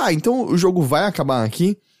fala, tá, então o jogo vai acabar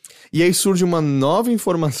aqui. E aí surge uma nova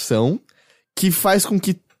informação que faz com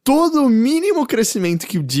que todo o mínimo crescimento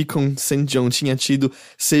que o Deacon St. John tinha tido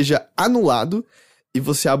seja anulado, e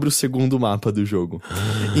você abre o segundo mapa do jogo.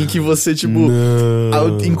 Em que você, tipo,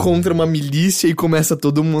 encontra uma milícia e começa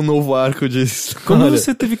todo um novo arco de história. Como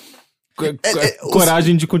você teve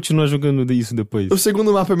coragem de continuar jogando isso depois? O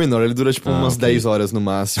segundo mapa é menor, ele dura, tipo, umas 10 horas no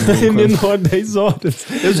máximo. É menor, 10 horas.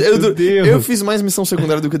 Eu fiz mais missão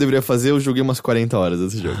secundária do que eu deveria fazer, eu joguei umas 40 horas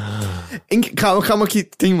desse jogo. Calma que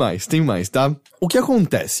tem mais, tá? O que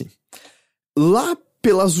acontece? Lá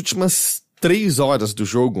pelas últimas 3 horas do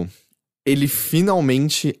jogo, ele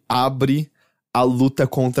finalmente abre a luta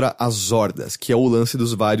contra as hordas, que é o lance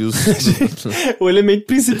dos vários... O elemento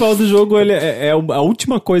principal do jogo é a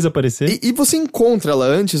última coisa a aparecer. E você encontra ela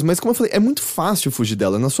antes, mas como eu falei, é muito fácil fugir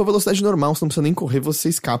dela. Na sua velocidade normal, você não precisa nem correr, você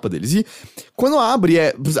escapa deles. E quando abre,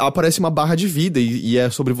 aparece uma barra de vida e é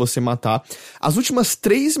sobre você matar. As últimas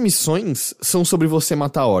 3 missões são sobre você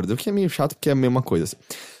matar a horda, o que é meio chato porque é a mesma coisa. Assim.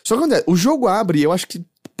 Só que o jogo abre, eu acho que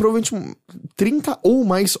provavelmente 30 ou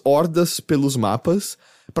mais hordas pelos mapas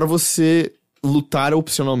pra você lutar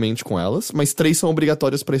opcionalmente com elas, mas 3 são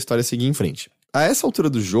obrigatórias pra história seguir em frente. A essa altura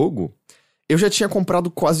do jogo, eu já tinha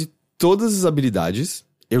comprado quase todas as habilidades,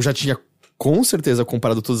 eu já tinha com certeza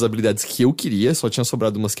comprado todas as habilidades que eu queria, só tinha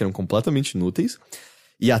sobrado umas que eram completamente inúteis,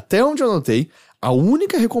 e até onde eu notei, a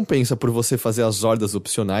única recompensa por você fazer as hordas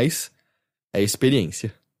opcionais é a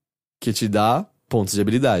experiência, que te dá pontos de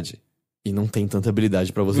habilidade. E não tem tanta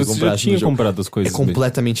habilidade pra você comprar. Já tinha comprado as coisas. É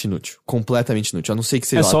completamente inútil. Completamente inútil. A não ser que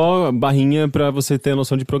seja. É só barrinha pra você ter a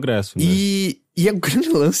noção de progresso, né? E o grande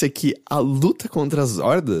lance é que a luta contra as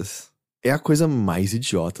hordas é a coisa mais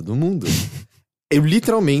idiota do mundo. Eu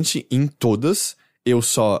literalmente, em todas, eu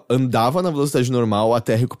só andava na velocidade normal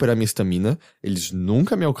até recuperar minha estamina. Eles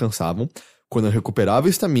nunca me alcançavam. Quando eu recuperava a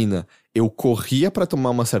estamina, eu corria pra tomar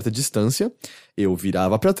uma certa distância, eu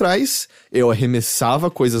virava pra trás, eu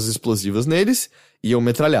arremessava coisas explosivas neles e eu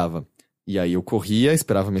metralhava. E aí eu corria,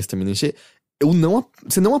 esperava minha estamina encher.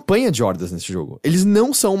 Você não apanha de hordas nesse jogo. Eles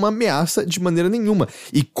não são uma ameaça de maneira nenhuma.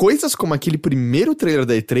 E coisas como aquele primeiro trailer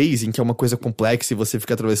da E3, em que é uma coisa complexa e você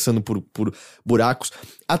fica atravessando por buracos,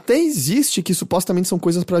 até existe que supostamente são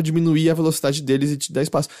coisas pra diminuir a velocidade deles e te dar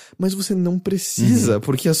espaço. Mas você não precisa,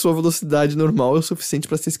 porque a sua velocidade normal é o suficiente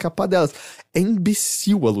pra você escapar delas. É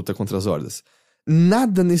imbecil a luta contra as hordas.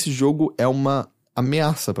 Nada nesse jogo é uma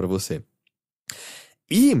ameaça pra você.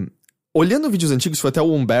 E... olhando vídeos antigos, foi até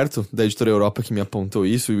o Humberto, da Editora Europa, que me apontou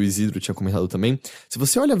isso, e o Isidro tinha comentado também. Se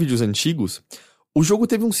você olha vídeos antigos, o jogo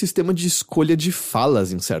teve um sistema de escolha de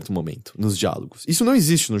falas em certo momento, nos diálogos. Isso não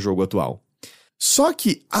existe no jogo atual. Só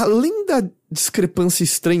que, além da discrepância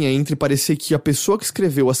estranha entre parecer que a pessoa que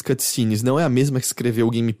escreveu as cutscenes não é a mesma que escreveu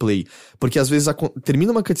o gameplay, porque às vezes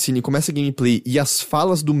termina uma cutscene e começa a gameplay, e as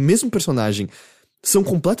falas do mesmo personagem são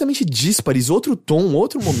completamente díspares, outro tom,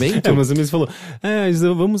 outro momento. Mas você falou,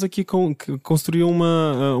 vamos aqui construir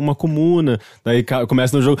uma comuna. Daí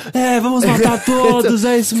começa no jogo, vamos matar todos,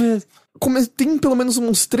 é isso mesmo. Tem pelo menos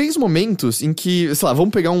uns 3 momentos em que, sei lá,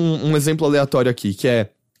 vamos pegar um exemplo aleatório aqui, que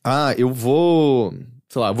é, eu vou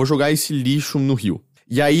jogar esse lixo no rio.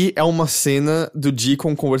 E aí é uma cena do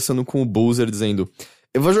Deacon conversando com o Boozer, dizendo...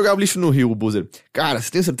 eu vou jogar o lixo no rio, Boozer. Cara,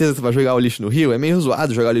 você tem certeza que você vai jogar o lixo no rio? É meio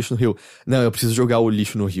zoado jogar o lixo no rio. Não, eu preciso jogar o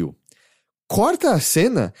lixo no rio. Corta a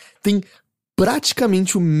cena, tem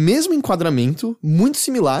praticamente o mesmo enquadramento, muito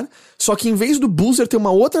similar, só que em vez do Boozer ter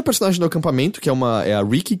uma outra personagem no acampamento, que é a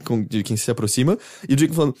Ricky, de quem se aproxima, e o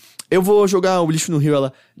Deacon falando, eu vou jogar o lixo no rio,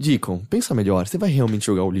 ela, Deacon, pensa melhor, você vai realmente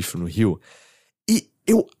jogar o lixo no rio? E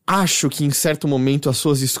eu acho que em certo momento as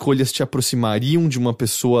suas escolhas te aproximariam de uma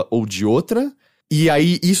pessoa ou de outra, e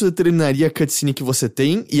aí isso determinaria a cutscene que você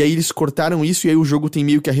tem, e aí eles cortaram isso, e aí o jogo tem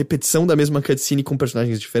meio que a repetição da mesma cutscene com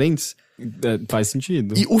personagens diferentes. Faz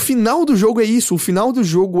sentido. E o final do jogo é isso, o final do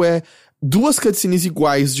jogo é 2 cutscenes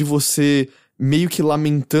iguais de você meio que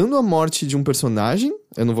lamentando a morte de um personagem,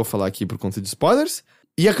 eu não vou falar aqui por conta de spoilers,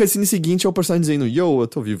 e a cutscene seguinte é o personagem dizendo, yo, eu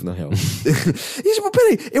tô vivo na real. E tipo,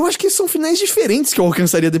 peraí, eu acho que são finais diferentes que eu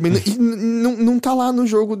alcançaria dependendo, e não tá lá no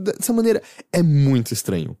jogo dessa maneira. É muito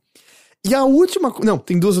estranho. E a última... Não,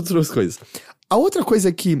 tem 2 outras coisas. A outra coisa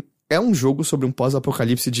é que é um jogo sobre um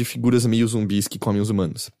pós-apocalipse de figuras meio zumbis que comem os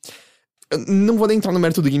humanos. Eu não vou nem entrar no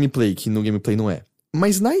mérito do gameplay, que no gameplay não é.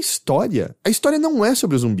 Mas na história, a história não é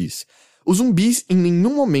sobre os zumbis. Os zumbis, em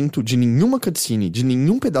nenhum momento, de nenhuma cutscene, de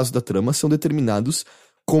nenhum pedaço da trama, são determinados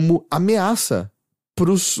como ameaça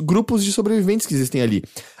pros grupos de sobreviventes que existem ali.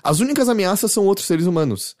 As únicas ameaças são outros seres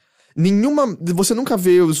humanos. Você nunca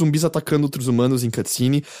vê os zumbis atacando outros humanos em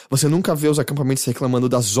cutscene, você nunca vê os acampamentos reclamando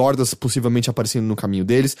das hordas possivelmente aparecendo no caminho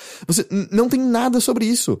deles, você não tem nada sobre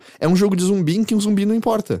isso. É um jogo de zumbi em que um zumbi não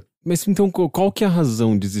importa. Mas então, qual que é a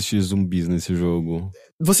razão de existir zumbis nesse jogo?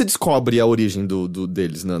 Você descobre a origem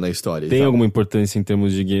deles na história. Tem alguma importância em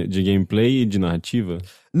termos de gameplay e de narrativa?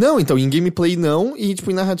 Não, então, em gameplay não, e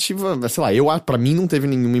tipo, em narrativa, sei lá, pra mim não teve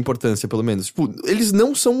nenhuma importância, pelo menos. Tipo, eles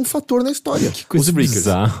não são um fator na história. Que coisa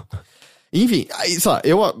bizarra. Enfim, aí, sei lá,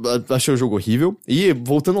 eu achei o jogo horrível, e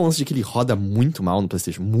voltando ao lance de que ele roda muito mal no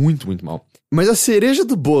PlayStation, muito, muito mal. Mas a cereja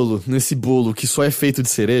do bolo, nesse bolo que só é feito de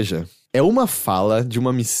cereja, é uma fala de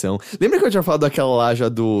uma missão. Lembra que eu tinha falado daquela lá já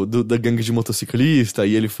da gangue de motociclista,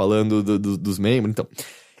 e ele falando dos membros? Então,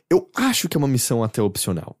 eu acho que é uma missão até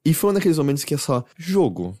opcional. E foi um daqueles momentos que é só,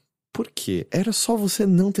 jogo, por quê? Era só você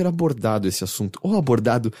não ter abordado esse assunto, ou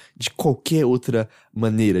abordado de qualquer outra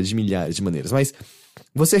maneira, de milhares de maneiras. Mas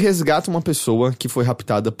você resgata uma pessoa que foi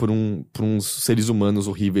raptada por uns seres humanos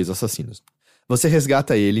horríveis assassinos. Você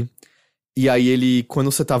resgata ele, e aí ele,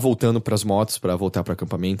 quando você tá voltando pras motos pra voltar pro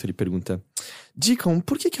acampamento, ele pergunta, Deacon,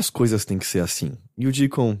 por que as coisas têm que ser assim? E o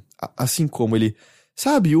Deacon, assim como ele,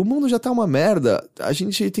 sabe, o mundo já tá uma merda, a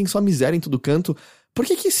gente tem só miséria em todo canto, por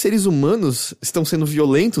que seres humanos estão sendo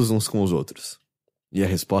violentos uns com os outros? E a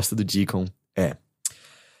resposta do Deacon é,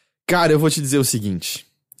 cara, eu vou te dizer o seguinte,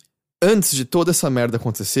 antes de toda essa merda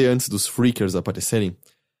acontecer, antes dos freakers aparecerem,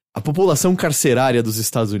 a população carcerária dos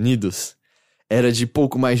Estados Unidos era de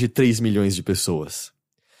pouco mais de 3 milhões de pessoas.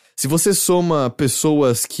 Se você soma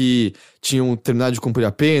pessoas que tinham terminado de cumprir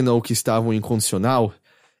a pena ou que estavam em condicional,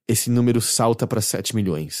 esse número salta para 7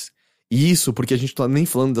 milhões. E isso porque a gente não tá nem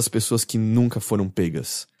falando das pessoas que nunca foram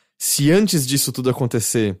pegas. Se antes disso tudo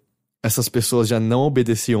acontecer, essas pessoas já não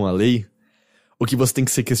obedeciam à lei, o que você tem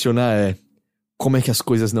que se questionar é, como é que as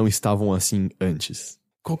coisas não estavam assim antes?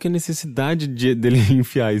 Qual que é a necessidade dele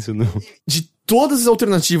enfiar isso no... De todas as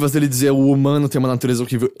alternativas dele dizer o humano tem uma natureza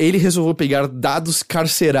horrível, ele resolveu pegar dados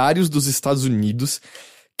carcerários dos Estados Unidos,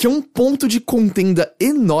 que é um ponto de contenda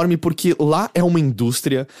enorme, porque lá é uma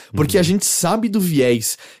indústria, porque a gente sabe do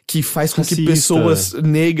viés que faz com que pessoas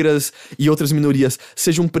negras e outras minorias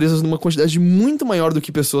sejam presas numa quantidade muito maior do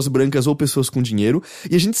que pessoas brancas ou pessoas com dinheiro,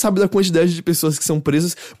 e a gente sabe da quantidade de pessoas que são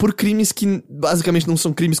presas por crimes que basicamente não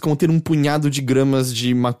são crimes, como ter um punhado de gramas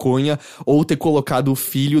de maconha ou ter colocado o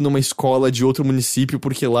filho numa escola de outro município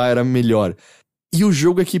porque lá era melhor. E o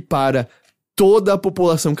jogo equipara toda a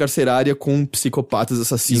população carcerária com psicopatas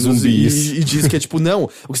assassinos zumbis. E diz que é tipo, não, o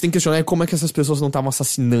que você tem que questionar é como é que essas pessoas não estavam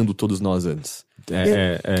assassinando todos nós antes.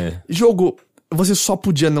 Jogo, você só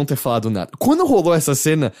podia não ter falado nada. Quando rolou essa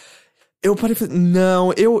cena, eu parei e falei,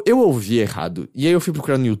 não, eu ouvi errado. E aí eu fui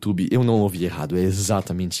procurar no YouTube, eu não ouvi errado, é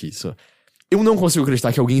exatamente isso. Eu não consigo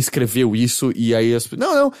acreditar que alguém escreveu isso e aí as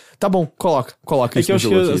pessoas... Não, tá bom, coloca é isso que eu no acho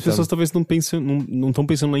jogo que aqui, as pessoas talvez não estão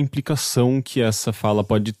pensando na implicação que essa fala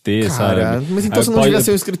pode ter, cara, sabe? mas então você não devia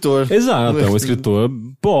ser um escritor. Exato, é um escritor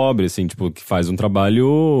pobre, assim, tipo, que faz um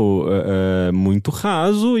trabalho muito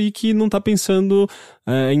raso e que não tá pensando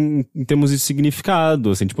em termos de significado,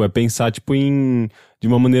 assim, tipo, é pensar, tipo, de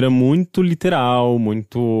uma maneira muito literal,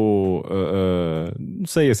 muito, não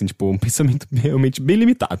sei, assim, tipo, um pensamento realmente bem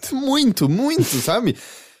limitado. Muito, sabe?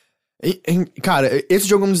 Cara, esse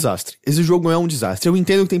jogo é um desastre. Esse jogo é um desastre. Eu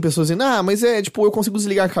entendo que tem pessoas dizendo, mas tipo, eu consigo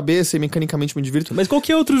desligar a cabeça e mecanicamente me divirto. Mas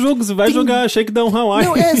qualquer outro jogo, você vai jogar Shakedown Hawaii.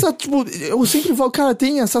 Não, tipo, eu sempre falo, cara,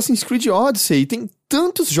 tem Assassin's Creed Odyssey, tem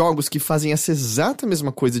tantos jogos que fazem essa exata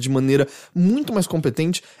mesma coisa de maneira muito mais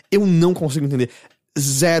competente, eu não consigo entender.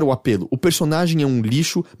 Zero apelo. O personagem é um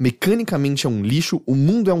lixo, mecanicamente é um lixo, o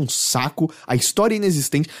mundo é um saco, a história é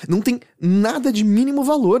inexistente, não tem nada de mínimo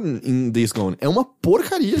valor em Days Gone. É uma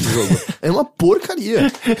porcaria de jogo. É uma porcaria.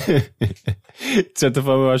 De certa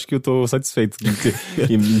forma, eu acho que eu tô satisfeito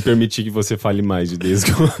em me permitir que você fale mais de Days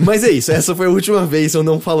Gone. Mas é isso, essa foi a última vez, eu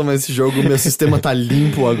não falo mais desse jogo, meu sistema tá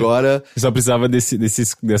limpo agora. Eu só precisava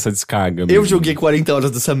dessa descarga mesmo. Eu joguei 40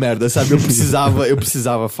 horas dessa merda, sabe? Eu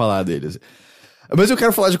precisava falar deles. Mas eu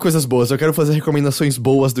quero falar de coisas boas, eu quero fazer recomendações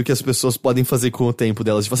boas do que as pessoas podem fazer com o tempo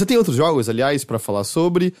delas. Você tem outros jogos, aliás, pra falar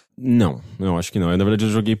sobre? Não, acho que não. Na verdade, eu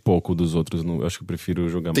joguei pouco dos outros, eu acho que eu prefiro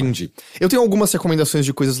jogar mais. Entendi. Eu tenho algumas recomendações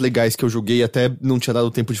de coisas legais que eu joguei, até não tinha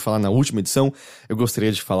dado tempo de falar na última edição, eu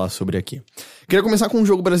gostaria de falar sobre aqui. Queria começar com um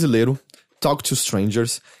jogo brasileiro, Talk to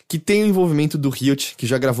Strangers, que tem o envolvimento do Riot, que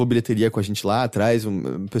já gravou bilheteria com a gente lá atrás,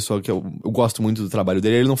 um pessoal que eu gosto muito do trabalho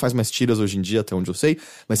dele. Ele não faz mais tiras hoje em dia, até onde eu sei,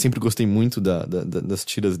 mas sempre gostei muito das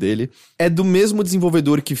tiras dele. É do mesmo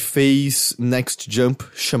desenvolvedor que fez Next Jump,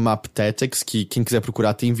 Shmup Tactics, que quem quiser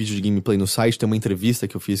procurar tem vídeo de gameplay no site, tem uma entrevista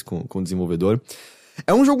que eu fiz com o desenvolvedor.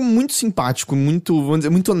 É um jogo muito simpático, muito, vamos dizer,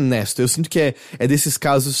 muito honesto. Eu sinto que é desses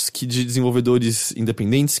casos de desenvolvedores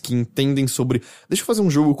independentes que entendem sobre... Deixa eu fazer um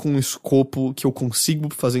jogo com um escopo que eu consigo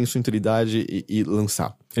fazer em sua integralidade e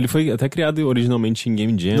lançar. Ele foi até criado originalmente em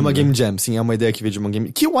Game Jam. Numa Game Jam, sim. É uma ideia que veio de uma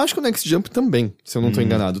Game... Que eu acho que o Next Jump também, se eu não tô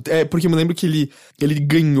enganado. É, porque eu me lembro que ele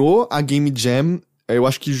ganhou a Game Jam, eu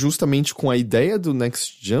acho que justamente com a ideia do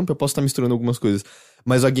Next Jump, eu posso estar misturando algumas coisas,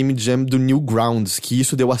 mas a Game Jam do Newgrounds, que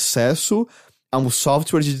isso deu acesso a um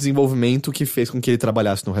software de desenvolvimento que fez com que ele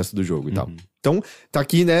trabalhasse no resto do jogo e tal. Então, tá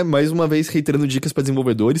aqui, né, mais uma vez reiterando dicas pra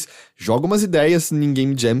desenvolvedores. Joga umas ideias em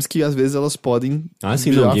Game Jams que às vezes elas podem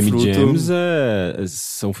sim, não, Game Jams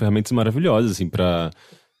são ferramentas maravilhosas, assim, pra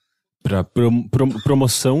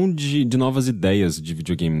promoção de novas ideias de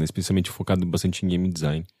videogame, né, especialmente focado bastante em game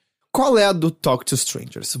design. Qual é a do Talk to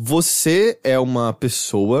Strangers? Você é uma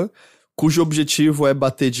pessoa cujo objetivo é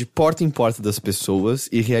bater de porta em porta das pessoas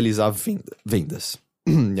e realizar vendas.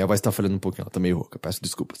 Minha voz tá falhando um pouquinho, ela tá meio rouca, peço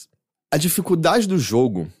desculpas. A dificuldade do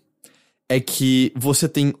jogo é que você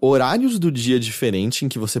tem horários do dia diferentes em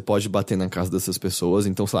que você pode bater na casa dessas pessoas.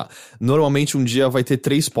 Então, sei lá, normalmente um dia vai ter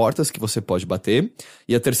 3 portas que você pode bater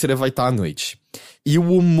e a terceira vai estar à noite. E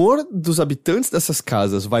o humor dos habitantes dessas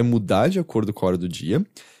casas vai mudar de acordo com a hora do dia.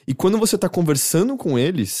 E quando você tá conversando com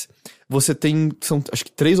eles, você tem, são acho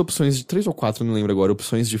que 3 ou 4, não lembro agora,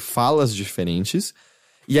 opções de falas diferentes.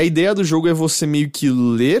 E a ideia do jogo é você meio que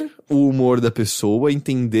ler o humor da pessoa,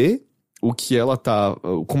 entender o que ela tá,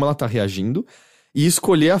 como ela tá reagindo e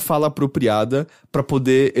escolher a fala apropriada pra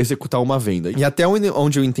poder executar uma venda. E até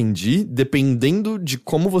onde eu entendi, dependendo de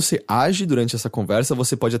como você age durante essa conversa,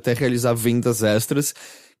 você pode até realizar vendas extras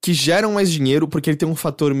que geram mais dinheiro, porque ele tem um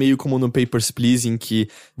fator meio como no Papers, Please, em que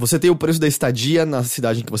você tem o preço da estadia na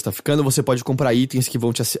cidade em que você tá ficando, você pode comprar itens que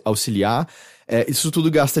vão te auxiliar, isso tudo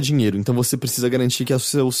gasta dinheiro, então você precisa garantir que o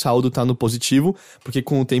seu saldo tá no positivo, porque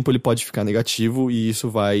com o tempo ele pode ficar negativo e isso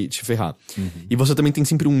vai te ferrar. E você também tem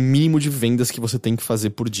sempre um mínimo de vendas que você tem que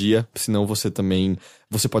fazer por dia, senão você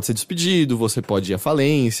pode ser despedido, você pode ir à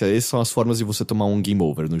falência, essas são as formas de você tomar um game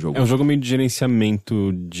over no jogo. É um jogo meio de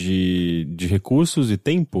gerenciamento de recursos e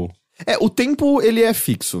tempo? O tempo, ele é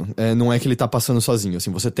fixo, não é que ele tá passando sozinho,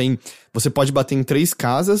 assim, você pode bater em 3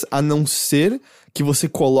 casas, a não ser que você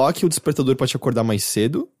coloque o despertador pra te acordar mais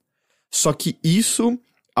cedo, só que isso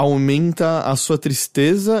aumenta a sua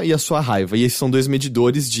tristeza e a sua raiva, e esses são 2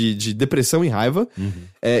 medidores de depressão e raiva,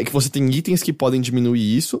 que você tem itens que podem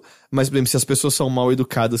diminuir isso, mas, por exemplo, se as pessoas são mal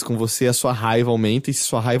educadas com você, a sua raiva aumenta, e se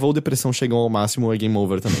sua raiva ou depressão chegam ao máximo, é game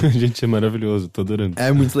over também. Gente, é maravilhoso, tô adorando.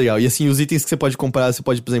 É muito legal, e assim, os itens que você pode comprar, você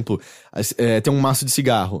pode, por exemplo, ter um maço de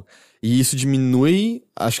cigarro, e isso diminui,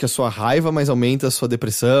 acho que a sua raiva, mas aumenta a sua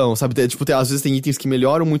depressão, sabe? Às vezes tem itens que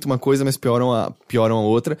melhoram muito uma coisa, mas pioram a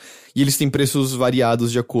outra. E eles têm preços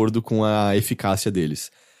variados de acordo com a eficácia deles.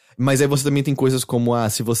 Mas aí você também tem coisas como,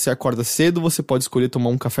 se você acorda cedo, você pode escolher tomar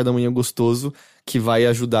um café da manhã gostoso que vai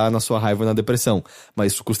ajudar na sua raiva e na depressão.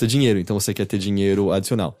 Mas isso custa dinheiro, então você quer ter dinheiro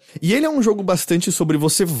adicional. E ele é um jogo bastante sobre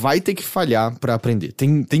você vai ter que falhar pra aprender.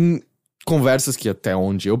 Tem conversas que, até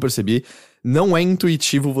onde eu percebi, não é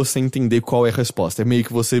intuitivo você entender qual é a resposta. É meio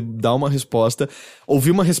que você dá uma resposta, ouvir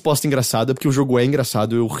uma resposta engraçada, porque o jogo é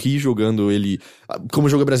engraçado, eu ri jogando ele. Como o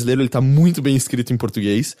jogo é brasileiro, ele tá muito bem escrito em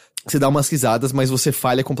português. Você dá umas risadas, mas você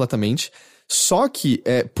falha completamente. Só que,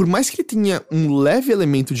 por mais que ele tenha um leve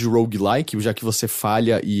elemento de roguelike, já que você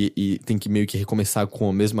falha e tem que meio que recomeçar com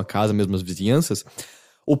a mesma casa, mesmas vizinhanças,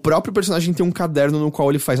 o próprio personagem tem um caderno no qual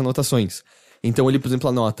ele faz anotações. Então ele, por exemplo,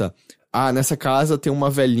 anota... nessa casa tem uma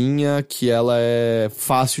velhinha que ela é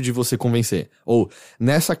fácil de você convencer. Ou,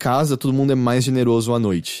 nessa casa todo mundo é mais generoso à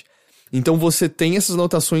noite. Então você tem essas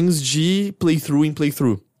anotações de playthrough em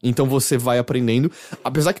playthrough. Então você vai aprendendo.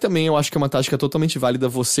 Apesar que também eu acho que é uma tática totalmente válida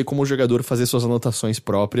você, como jogador, fazer suas anotações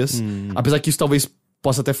próprias. Apesar que isso talvez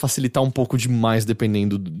possa até facilitar um pouco demais,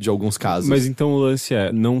 dependendo de alguns casos. Mas então o lance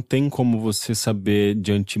não tem como você saber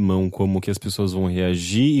de antemão como que as pessoas vão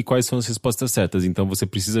reagir e quais são as respostas certas. Então você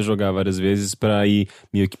precisa jogar várias vezes pra ir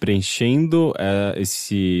meio que preenchendo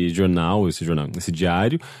esse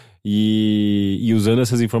diário e usando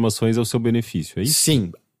essas informações ao seu benefício, é isso?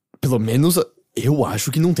 Sim, pelo menos eu acho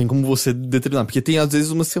que não tem como você determinar. Porque tem às vezes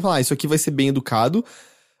umas que você fala, isso aqui vai ser bem educado.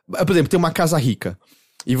 Por exemplo, tem uma casa rica.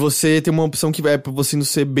 E você tem uma opção que vai pra você não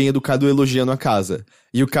ser bem educado elogiando a casa.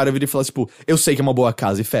 E o cara vira e fala, tipo, eu sei que é uma boa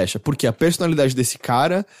casa, e fecha. Porque a personalidade desse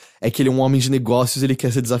cara é que ele é um homem de negócios e ele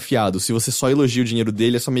quer ser desafiado. Se você só elogia o dinheiro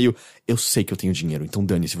dele, é só meio, eu sei que eu tenho dinheiro, então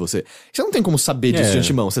dane-se você. Você não tem como saber disso de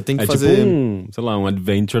antemão, você tem que fazer... tipo um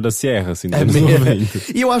Adventure da Sierra, assim, dos anos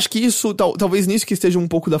 90. E eu acho que isso, talvez nisso que esteja um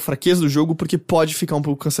pouco da fraqueza do jogo, porque pode ficar um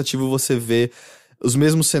pouco cansativo você ver os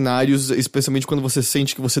mesmos cenários, especialmente quando você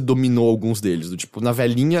sente que você dominou alguns deles. Do tipo, na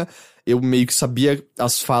velhinha, eu meio que sabia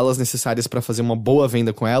as falas necessárias pra fazer uma boa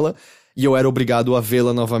venda com ela, e eu era obrigado a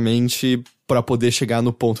vê-la novamente pra poder chegar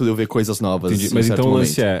no ponto de eu ver coisas novas. Entendi. Mas então o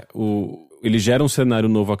lance ele gera um cenário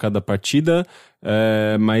novo a cada partida,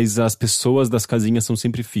 mas as pessoas das casinhas são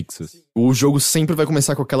sempre fixas. O jogo sempre vai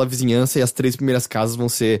começar com aquela vizinhança, e as 3 primeiras casas vão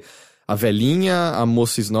ser a velhinha, a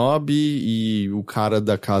moça snob e o cara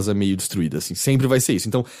da casa meio destruída, assim. Sempre vai ser isso.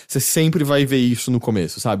 Então, você sempre vai ver isso no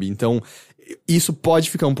começo, sabe? Então, isso pode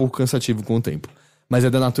ficar um pouco cansativo com o tempo. Mas é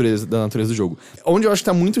da natureza do jogo. Onde eu acho que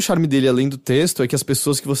tá muito o charme dele, além do texto, é que as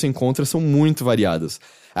pessoas que você encontra são muito variadas.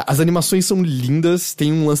 As animações são lindas,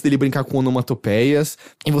 tem um lance dele brincar com onomatopeias,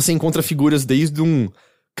 e você encontra figuras desde um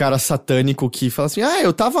cara satânico que fala assim,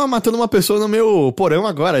 eu tava matando uma pessoa no meu porão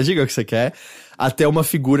agora, diga o que você quer. Até uma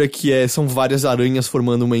figura que são várias aranhas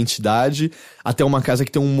formando uma entidade, até uma casa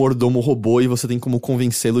que tem um mordomo robô e você tem como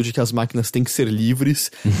convencê-lo de que as máquinas têm que ser livres.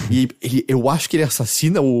 E eu acho que ele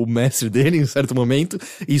assassina o mestre dele em certo momento,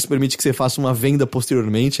 e isso permite que você faça uma venda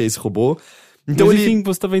posteriormente a esse robô. Então mas enfim,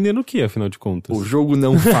 você tá vendendo o que, afinal de contas? O jogo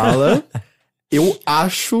não fala. Eu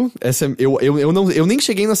acho... Eu nem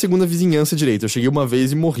cheguei na segunda vizinhança direito, eu cheguei uma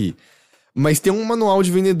vez e morri. Mas tem um manual de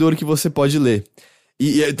vendedor que você pode ler.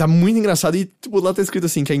 E tá muito engraçado, e tipo, lá tá escrito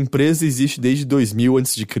assim, que a empresa existe desde 2000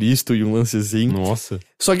 a.C. e um lance assim. Nossa.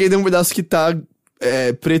 Só que aí tem um pedaço que tá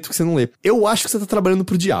preto que você não lê. Eu acho que você tá trabalhando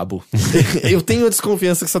pro diabo. Eu tenho a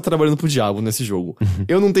desconfiança que você tá trabalhando pro diabo nesse jogo.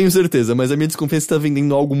 Eu não tenho certeza, mas a minha desconfiança tá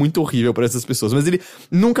vendendo algo muito horrível pra essas pessoas. Mas ele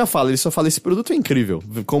nunca fala, ele só fala, esse produto é incrível,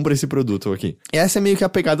 compra esse produto aqui. Essa é meio que a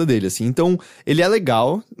pegada dele, assim. Então, ele é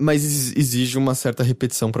legal, mas exige uma certa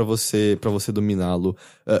repetição pra você dominá-lo,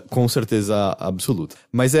 com certeza absoluta.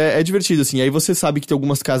 Mas é divertido, assim. Aí você sabe que tem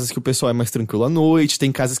algumas casas que o pessoal é mais tranquilo à noite,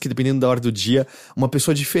 tem casas que, dependendo da hora do dia, uma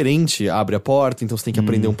pessoa diferente abre a porta, então você tem que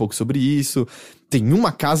aprender um pouco sobre isso. Tem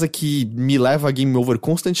uma casa que me leva a game over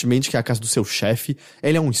constantemente, que é a casa do seu chefe.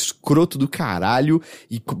 Ele é um escroto do caralho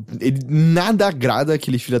e ele nada agrada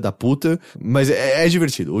aquele filho da puta, mas é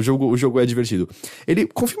divertido. O jogo é divertido. Ele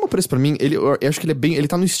confirma o preço pra mim, eu acho que ele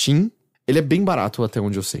tá no Steam. Ele é bem barato até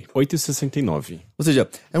onde eu sei. R$8,69. Ou seja,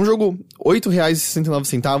 é um jogo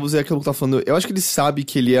R$8,69, é aquilo que eu tava falando. Eu acho que ele sabe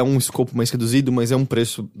que ele é um escopo mais reduzido, mas é um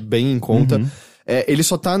preço bem em conta. Ele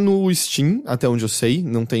só tá no Steam, até onde eu sei.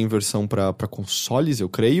 Não tem versão pra consoles, eu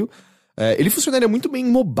creio. Ele funcionaria muito bem em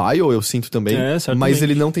mobile, eu sinto também. Mas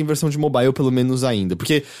ele não tem versão de mobile, pelo menos ainda.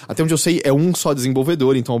 Porque, até onde eu sei, é um só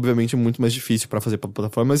desenvolvedor, então obviamente é muito mais difícil pra fazer pra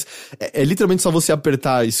plataforma. Mas é literalmente só você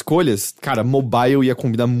apertar escolhas. Cara, mobile ia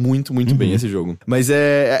combinar muito, muito bem esse jogo. Mas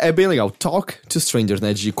é bem legal. Talk to Strangers,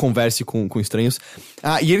 né? De converse com estranhos.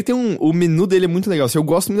 E ele tem o menu dele é muito legal. Eu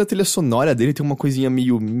gosto muito da trilha sonora dele, tem uma coisinha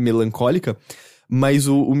meio melancólica. Mas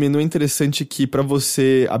o menu é interessante que pra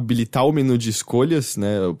você habilitar o menu de escolhas,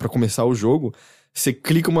 né, pra começar o jogo, você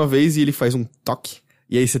clica uma vez e ele faz um toque.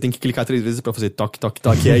 E aí você tem que clicar 3 vezes pra fazer toque, toque,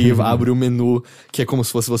 toque. E aí abre o menu, que é como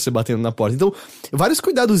se fosse você batendo na porta. Então, vários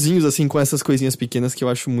cuidadozinhos, assim, com essas coisinhas pequenas que eu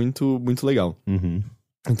acho muito, muito legal.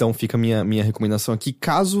 Então fica a minha recomendação aqui.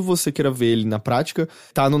 Caso você queira ver ele na prática,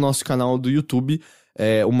 tá no nosso canal do YouTube.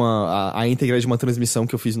 A íntegra de uma transmissão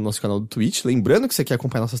que eu fiz no nosso canal do Twitch. Lembrando que você quer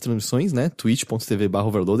acompanhar nossas transmissões, né?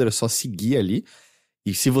 twitch.tv/overloader, é só seguir ali.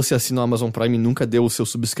 E se você assina o Amazon Prime e nunca deu o seu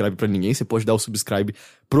subscribe pra ninguém, você pode dar o subscribe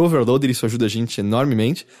pro Overloader, isso ajuda a gente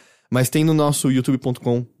enormemente. Mas tem no nosso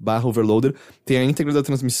youtube.com/overloader, tem a íntegra da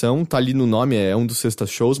transmissão, tá ali no nome, é um dos sextas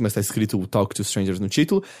shows, mas tá escrito Talk to Strangers no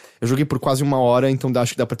título. Eu joguei por quase 1 hora, então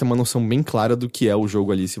acho que dá pra ter uma noção bem clara do que é o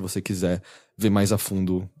jogo ali, se você quiser ver mais a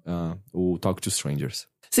fundo o Talk to Strangers.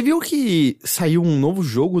 Você viu que saiu um novo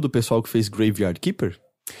jogo do pessoal que fez Graveyard Keeper?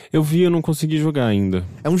 Eu vi, eu não consegui jogar ainda.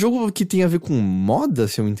 É um jogo que tem a ver com moda,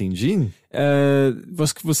 se eu entendi?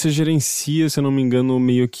 Acho que você gerencia, se eu não me engano,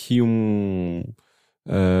 meio que não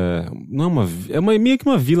é meio que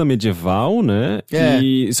uma vila medieval, né?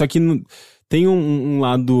 Só que tem um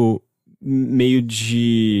lado meio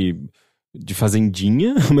de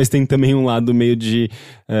fazendinha, mas tem também um lado meio de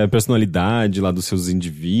personalidade lá dos seus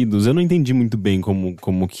indivíduos. Eu não entendi muito bem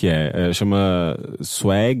como que é. Chama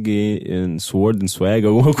Sword and Swag,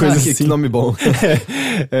 alguma coisa assim. Que nome bom.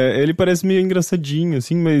 Ele parece meio engraçadinho,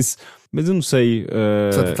 assim, mas eu não sei.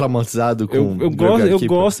 Você tá traumatizado com eu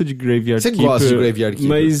gosto de Graveyard Keeper. Você gosta de Graveyard Keeper?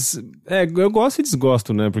 Mas, eu gosto e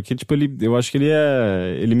desgosto, né? Porque, tipo, eu acho que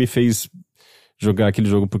ele me fez jogar aquele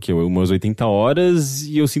jogo porque umas 80 horas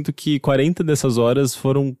e eu sinto que 40 dessas horas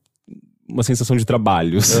foram uma sensação de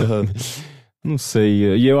trabalho. Não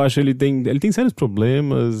sei. E eu acho que ele tem sérios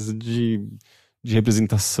problemas de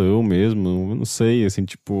representação mesmo. Eu não sei, assim,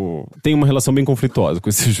 tipo... Tem uma relação bem conflituosa com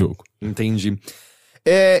esse jogo. Entendi.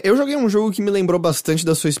 Eu joguei um jogo que me lembrou bastante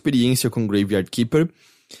da sua experiência com Graveyard Keeper,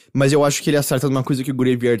 mas eu acho que ele acerta numa coisa que o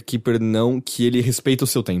Graveyard Keeper não, que ele respeita o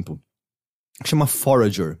seu tempo. Chama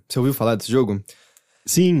Forager. Você ouviu falar desse jogo?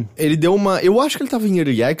 Sim. Ele deu uma... Eu acho que ele tava em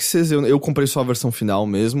Early Access, eu comprei só a versão final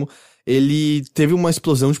mesmo. Ele teve uma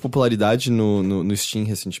explosão de popularidade no Steam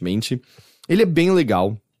recentemente. Ele é bem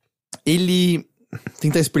legal. Ele...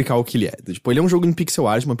 Tentar explicar o que ele é. Tipo, ele é um jogo em pixel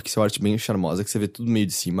art, uma pixel art bem charmosa, que você vê tudo meio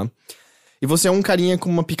de cima. E você é um carinha com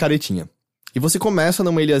uma picaretinha. E você começa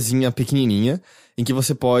numa ilhazinha pequenininha, em que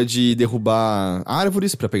você pode derrubar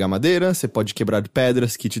árvores pra pegar madeira, você pode quebrar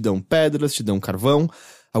pedras que te dão carvão,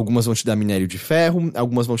 algumas vão te dar minério de ferro,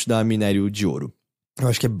 algumas vão te dar minério de ouro. Eu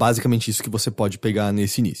acho que é basicamente isso que você pode pegar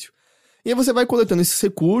nesse início. E aí você vai coletando esses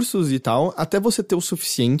recursos e tal, até você ter o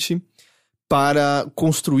suficiente para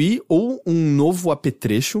construir ou um novo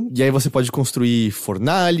apetrecho, e aí você pode construir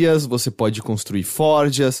fornalhas, você pode construir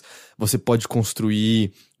forjas, você pode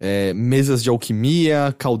construir mesas de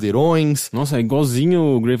alquimia, caldeirões. Nossa, é igualzinho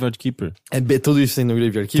o Graveyard Keeper. Tudo isso tem no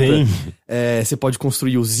Graveyard Keeper? Tem. Você pode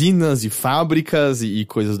construir usinas e fábricas e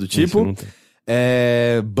coisas do tipo. Não tem.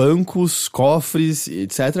 Bancos, cofres,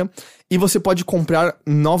 etc. E você pode comprar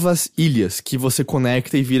novas ilhas que você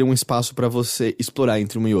conecta e vira um espaço para você explorar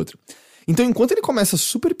entre uma e outra. Então, enquanto ele começa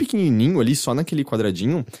super pequenininho ali, só naquele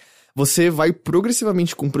quadradinho, você vai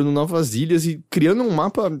progressivamente comprando novas ilhas e criando um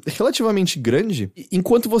mapa relativamente grande,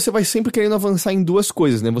 enquanto você vai sempre querendo avançar em duas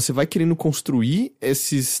coisas, né? Você vai querendo construir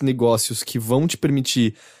esses negócios que vão te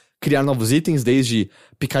permitir criar novos itens, desde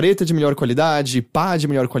picareta de melhor qualidade, pá de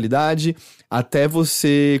melhor qualidade, até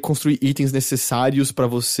você construir itens necessários para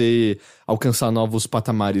você alcançar novos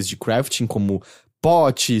patamares de crafting, como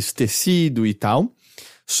potes, tecido e tal.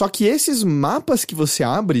 Só que esses mapas que você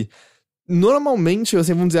abre, normalmente,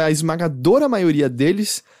 assim, vamos dizer, a esmagadora maioria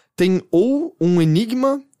deles tem ou um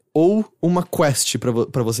enigma ou uma quest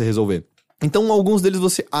pra você resolver. Então, alguns deles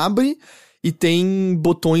você abre e tem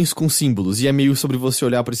botões com símbolos. E é meio sobre você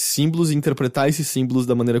olhar para esses símbolos e interpretar esses símbolos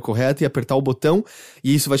da maneira correta e apertar o botão,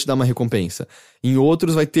 e isso vai te dar uma recompensa. Em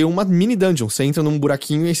outros vai ter uma mini dungeon. Você entra num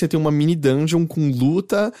buraquinho e aí você tem uma mini dungeon com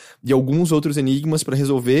luta e alguns outros enigmas pra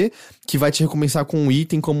resolver, que vai te recompensar com um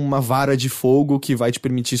item como uma vara de fogo que vai te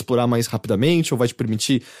permitir explorar mais rapidamente, ou vai te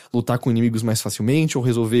permitir lutar com inimigos mais facilmente, ou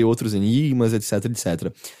resolver outros enigmas, etc,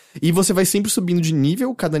 etc. E você vai sempre subindo de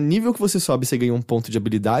nível. Cada nível que você sobe, você ganha um ponto de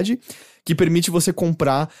habilidade, que permite você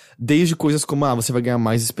comprar desde coisas como, você vai ganhar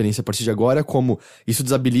mais experiência a partir de agora, como isso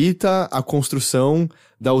desabilita a construção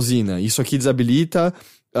da usina, isso aqui desabilita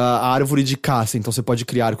a árvore de caça, então você pode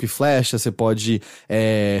criar arco e flecha, você pode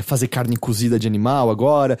fazer carne cozida de animal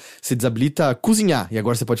agora, você desabilita cozinhar, e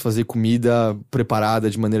agora você pode fazer comida preparada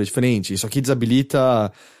de maneira diferente, isso aqui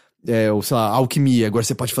desabilita, sei lá, alquimia, agora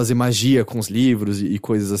você pode fazer magia com os livros e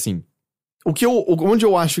coisas assim. Onde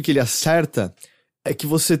eu acho que ele acerta é que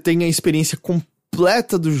você tem a experiência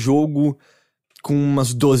completa do jogo com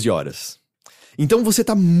umas 12 horas. Então você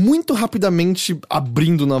tá muito rapidamente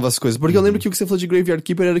abrindo novas coisas. Porque eu lembro que o que você falou de Graveyard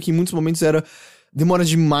Keeper era que em muitos momentos demora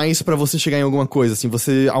demais pra você chegar em alguma coisa. Assim,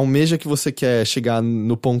 você almeja que você quer chegar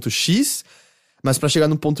no ponto X, mas pra chegar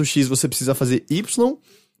no ponto X você precisa fazer Y.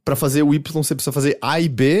 Pra fazer o Y você precisa fazer A e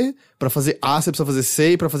B. Pra fazer A você precisa fazer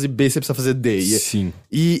C. E pra fazer B você precisa fazer D. Sim.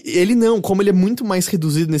 E ele não, como ele é muito mais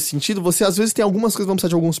reduzido nesse sentido, você às vezes tem algumas coisas que vão precisar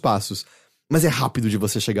de alguns passos. Mas é rápido de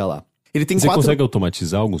você chegar lá. Ele tem Você 4... consegue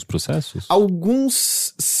automatizar alguns processos?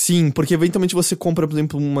 Alguns, sim, porque eventualmente você compra, por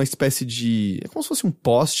exemplo, uma espécie de... É como se fosse um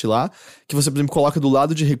poste lá, que você, por exemplo, coloca do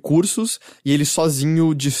lado de recursos e ele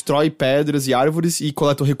sozinho destrói pedras e árvores e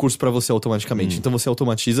coleta o recurso pra você automaticamente. Então você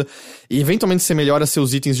automatiza e eventualmente você melhora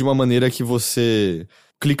seus itens de uma maneira que você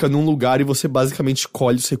clica num lugar e você basicamente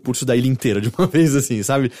colhe os recursos da ilha inteira de uma vez, assim,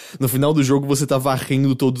 sabe? No final do jogo você tá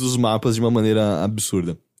varrendo todos os mapas de uma maneira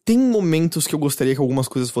absurda. Tem momentos que eu gostaria que algumas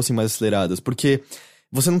coisas fossem mais aceleradas, porque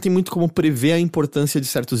você não tem muito como prever a importância de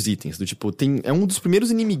certos itens. Do tipo, é um dos primeiros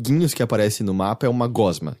inimiguinhos que aparece no mapa, é uma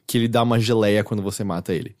gosma, que ele dá uma geleia quando você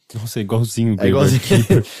mata ele. Nossa, é igualzinho. É igualzinho.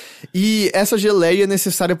 E essa geleia é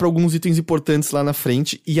necessária pra alguns itens importantes lá na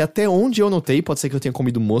frente, e até onde eu notei, pode ser que eu tenha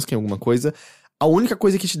comido mosca em alguma coisa, a única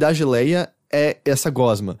coisa que te dá geleia é essa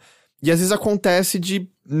gosma. E às vezes acontece de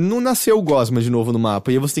não nascer o gosma de novo no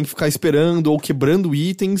mapa. E aí você tem que ficar esperando ou quebrando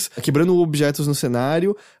itens, quebrando objetos no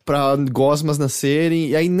cenário pra gosmas nascerem.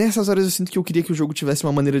 E aí nessas horas eu sinto que eu queria que o jogo tivesse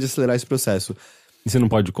uma maneira de acelerar esse processo. E você não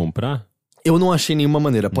pode comprar? Eu não achei nenhuma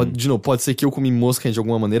maneira. De novo, pode ser que eu comi mosca de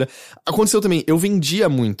alguma maneira. Aconteceu também, eu vendia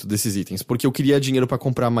muito desses itens, porque eu queria dinheiro pra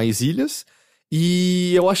comprar mais ilhas.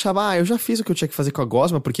 E eu achava, eu já fiz o que eu tinha que fazer com a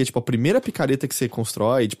gosma, porque, tipo, a primeira picareta que você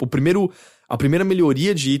constrói, tipo, a primeira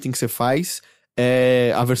melhoria de item que você faz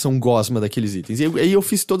é a versão gosma daqueles itens. E aí eu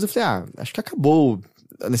fiz todos e falei, acho que acabou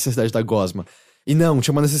a necessidade da gosma. E não,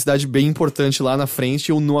 tinha uma necessidade bem importante lá na frente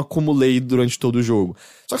e eu não acumulei durante todo o jogo.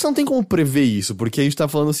 Só que você não tem como prever isso, porque a gente tá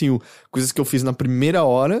falando, assim, coisas que eu fiz na primeira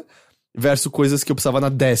hora versus coisas que eu precisava na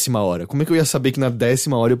 10ª hora. Como é que eu ia saber que na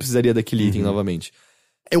 10ª hora eu precisaria daquele item novamente?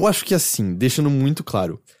 Eu acho que assim, deixando muito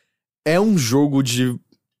claro, é um jogo de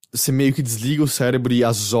você meio que desliga o cérebro e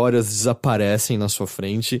as horas desaparecem na sua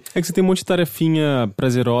frente. É que você tem um monte de tarefinha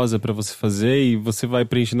prazerosa pra você fazer e você vai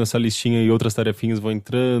preenchendo essa listinha e outras tarefinhas vão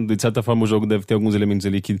entrando. E de certa forma o jogo deve ter alguns elementos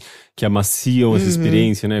ali que amaciam essa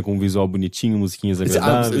experiência, né? Com um visual bonitinho, musiquinhas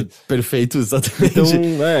agradáveis. Perfeito, exatamente. Então,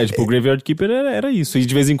 tipo, o Graveyard Keeper era isso. E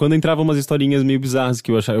de vez em quando entravam umas historinhas meio bizarras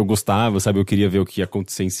que eu gostava, sabe? Eu queria ver o que ia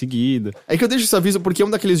acontecer em seguida. É que eu deixo esse aviso porque é um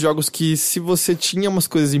daqueles jogos que se você tinha umas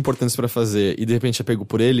coisas importantes pra fazer e de repente é pego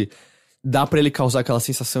por ele, dá pra ele causar aquela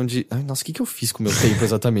sensação de... Ai, nossa, o que eu fiz com o meu tempo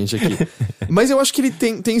exatamente aqui? Mas eu acho que ele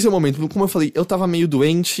tem seu momento. Como eu falei, eu tava meio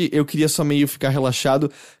doente, eu queria só meio ficar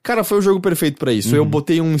relaxado. Cara, foi o jogo perfeito pra isso. Eu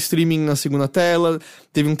botei um streaming na segunda tela,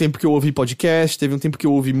 teve um tempo que eu ouvi podcast, teve um tempo que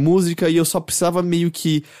eu ouvi música, e eu só precisava meio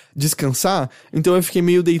que descansar. Então eu fiquei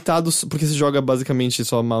meio deitado, porque você joga basicamente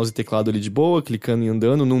só mouse e teclado ali de boa, clicando e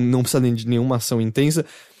andando, não precisa de nenhuma ação intensa.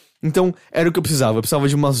 Então, era o que eu precisava. Eu precisava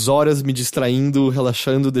de umas horas me distraindo,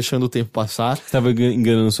 relaxando, deixando o tempo passar. Você tava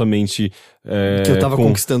enganando sua mente... que eu tava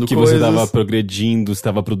conquistando que coisas. Que você tava progredindo, você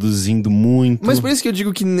tava produzindo muito. Mas por isso que eu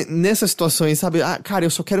digo que nessas situações, sabe? Cara,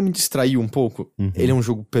 eu só quero me distrair um pouco. Ele é um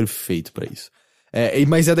jogo perfeito pra isso.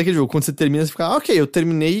 Mas é daquele jogo, quando você termina, você fica... ok, eu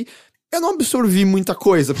terminei... Eu não absorvi muita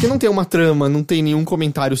coisa, porque não tem uma trama, não tem nenhum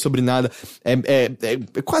comentário sobre nada.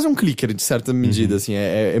 É quase um clicker, de certa medida, assim.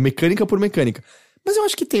 É mecânica por mecânica. Mas eu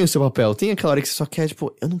acho que tem o seu papel. Tem aquela hora que você só quer,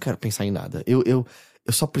 tipo, eu não quero pensar em nada. Eu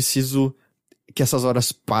só preciso que essas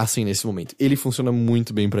horas passem nesse momento. Ele funciona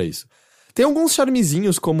muito bem pra isso. Tem alguns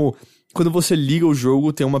charmezinhos, como quando você liga o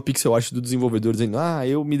jogo, tem uma pixel art do desenvolvedor dizendo,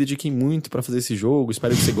 eu me dediquei muito pra fazer esse jogo,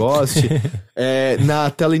 espero que você goste.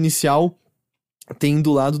 Na tela inicial, tem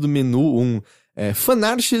do lado do menu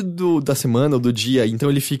fanart da semana ou do dia, então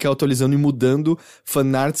ele fica atualizando e mudando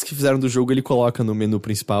fanarts que fizeram do jogo, ele coloca no menu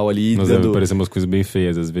principal ali. Mas deve parecer umas coisas bem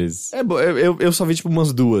feias às vezes. Eu só vi tipo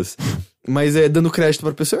umas duas. Mas dando crédito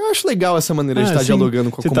pra pessoa, eu acho legal essa maneira de estar dialogando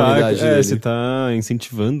com a comunidade. Você tá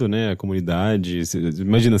incentivando, né, a comunidade.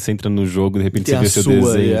 Imagina, você entra no jogo, de repente tem você vê seu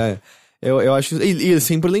desenho. Eu acho... E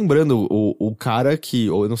sempre lembrando, o cara que...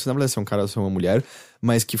 Ou eu não sei na verdade se é um cara ou se é uma mulher,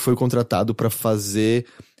 mas que foi contratado pra fazer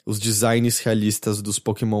os designs realistas dos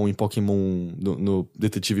Pokémon em Pokémon no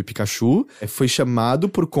Detetive Pikachu, foi chamado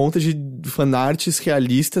por conta de fanarts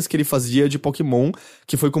realistas que ele fazia de Pokémon,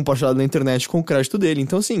 que foi compartilhado na internet com o crédito dele.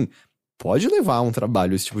 Então, assim, pode levar um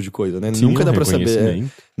trabalho esse tipo de coisa, né? Sim, nunca dá pra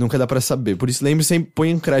saber. Nunca dá pra saber. Por isso, lembre sempre,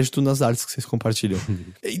 põe um crédito nas artes que vocês compartilham.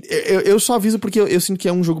 eu só aviso porque eu sinto que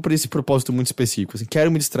é um jogo pra esse propósito muito específico. Assim,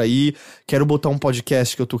 quero me distrair, quero botar um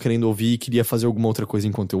podcast que eu tô querendo ouvir, queria fazer alguma outra coisa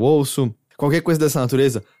enquanto eu ouço. Qualquer coisa dessa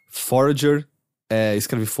natureza, Forager,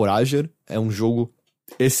 escreve Forager, é um jogo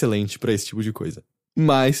excelente pra esse tipo de coisa.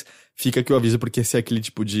 Mas, fica aqui o aviso, porque se é aquele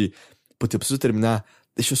tipo de... Puta, eu preciso terminar,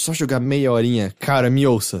 deixa eu só jogar meia horinha. Cara, me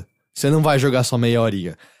ouça, você não vai jogar só meia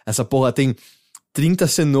horinha. Essa porra tem 30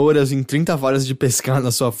 cenouras em 30 varas de pescar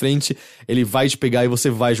na sua frente, ele vai te pegar e você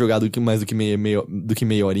vai jogar mais do que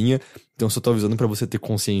meia horinha. Então só tô avisando pra você ter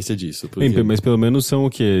consciência disso. Porque... Bem, mas pelo menos são o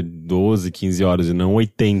quê? 12, 15 horas e não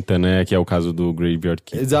 80, né? Que é o caso do Graveyard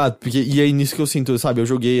Keeper. Exato, e é nisso que eu sinto, sabe? Eu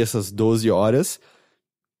joguei essas 12 horas,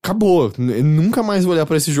 acabou. Eu nunca mais vou olhar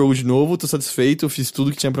pra esse jogo de novo, tô satisfeito, fiz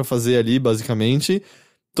tudo que tinha pra fazer ali, basicamente.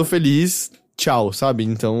 Tô feliz, tchau, sabe?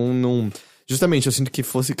 Então não... Justamente, eu sinto que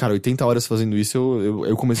fosse, cara, 80 horas fazendo isso,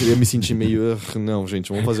 eu começaria a me sentir meio... Não, gente,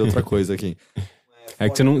 vamos fazer outra coisa aqui. É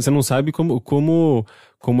que você não sabe como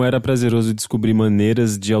era prazeroso descobrir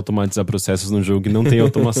maneiras de automatizar processos num jogo que não tem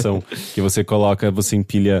automação. Que você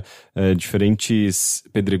empilha diferentes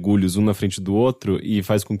pedregulhos um na frente do outro e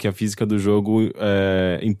faz com que a física do jogo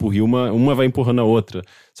empurre uma vai empurrando a outra.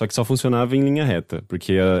 Só que só funcionava em linha reta,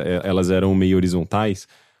 porque elas eram meio horizontais.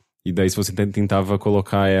 E daí se você tentava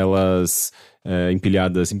colocar elas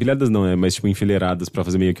empilhadas não, mas tipo enfileiradas pra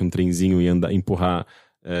fazer meio que um trenzinho e empurrar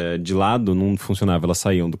de lado, não funcionava, elas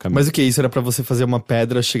saíam do caminho. Mas o que? Isso era pra você fazer uma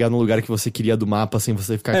pedra, chegar no lugar que você queria do mapa sem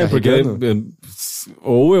você ficar carregando? Porque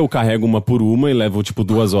ou eu carrego uma por uma e levo tipo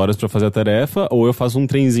 2 horas pra fazer a tarefa, ou eu faço um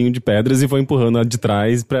trenzinho de pedras e vou empurrando a de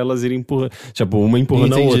trás pra elas irem empurrando, tipo uma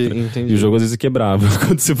empurrando a outra. Entendi. E o jogo às vezes quebrava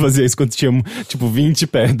quando você fazia isso, quando tinha tipo 20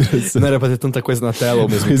 pedras. Não era pra ter tanta coisa na tela ao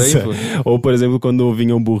mesmo Pois tempo? Ou por exemplo, quando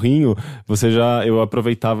vinha um burrinho, eu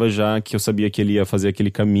aproveitava já que eu sabia que ele ia fazer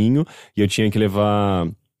aquele caminho e eu tinha que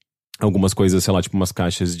levar algumas coisas, sei lá, tipo umas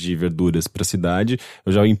caixas de verduras pra cidade.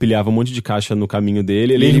 Eu já empilhava um monte de caixa no caminho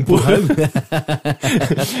dele, ele empurrando.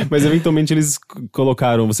 Mas eventualmente eles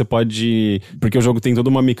colocaram, você pode... Porque o jogo tem toda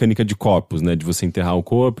uma mecânica de corpos, né? De você enterrar o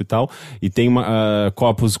corpo e tal. E tem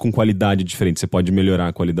corpos com qualidade diferente. Você pode melhorar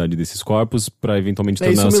a qualidade desses corpos pra eventualmente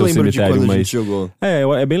tornar o seu cemitério mais... Jogou.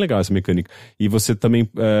 É bem legal essa mecânica. E você também...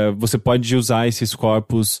 você pode usar esses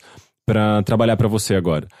corpos pra trabalhar pra você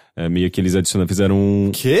agora. Meio que eles fizeram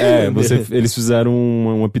um... Quê? Eles fizeram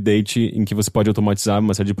um update em que você pode automatizar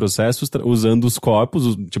uma série de processos usando os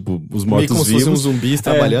corpos, tipo, os mortos-vivos. Meio como se fossem uns zumbis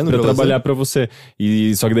trabalhando pra pra trabalhar pra você.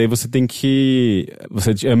 E só que daí você tem que...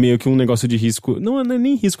 é meio que um negócio de risco... Não é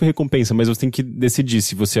nem risco e recompensa, mas você tem que decidir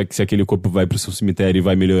se aquele corpo vai pro seu cemitério e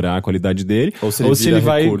vai melhorar a qualidade dele, ou se ele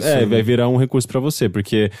vai virar um recurso pra você,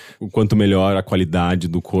 porque quanto melhor a qualidade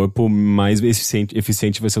do corpo, mais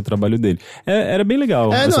eficiente vai ser o trabalho dele. Era bem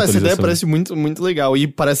legal. Essa ideia parece muito, muito legal. E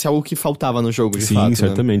parece algo que faltava no jogo, de fato. Sim,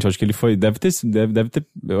 certamente. Né? Eu acho que ele foi... Deve ter...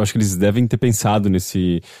 Eu acho que eles devem ter pensado nessa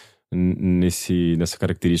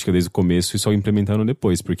característica desde o começo e só implementaram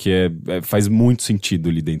depois. Porque faz muito sentido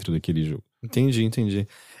ali dentro daquele jogo. Entendi.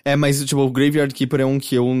 Mas, tipo, o Graveyard Keeper é um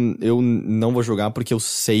que eu não vou jogar porque eu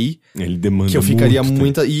sei... Ele demanda que eu ficaria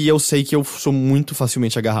muito... E eu sei que eu sou muito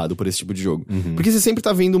facilmente agarrado por esse tipo de jogo. Uhum. Porque você sempre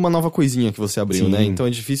tá vendo uma nova coisinha que você abriu, né? Então é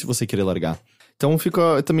difícil você querer largar. Então fica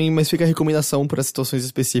a recomendação para situações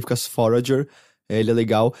específicas. Forager, ele é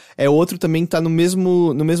legal. Outro também que tá no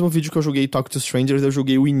mesmo vídeo que eu joguei Talk to Strangers, eu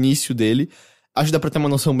joguei o início dele. Acho que dá pra ter uma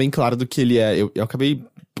noção bem clara do que ele é. Eu acabei...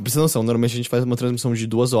 Pra você ter noção, normalmente a gente faz uma transmissão de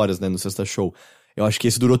 2 horas, né, no Sexta Show. Eu acho que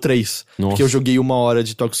esse durou 3. Nossa. Porque eu joguei 1 hora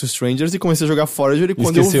de Talk to Strangers e comecei a jogar Forager e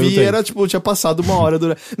quando eu vi era, tipo, tinha passado 1 hora.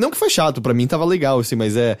 Não que foi chato, pra mim tava legal, assim,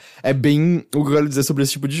 mas é bem o que eu quero dizer sobre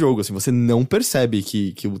esse tipo de jogo, assim, você não percebe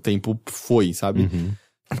que o tempo foi, sabe? Uhum.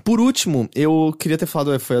 Por último, eu queria ter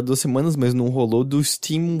falado, foi há 2 semanas, mas não rolou, do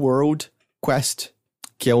Steam World Quest,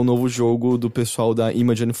 que é o novo jogo do pessoal da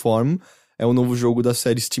Imagine Form. É o novo jogo da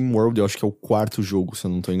série Steam World, eu acho que é o 4º jogo, se eu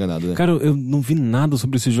não tô enganado, né? Cara, eu não vi nada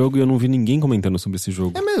sobre esse jogo e eu não vi ninguém comentando sobre esse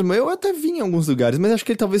jogo. É mesmo, eu até vi em alguns lugares, mas acho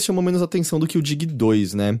que ele talvez chamou menos atenção do que o Dig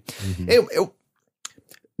 2, né? Uhum. Eu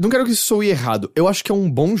não quero que isso soe errado, eu acho que é um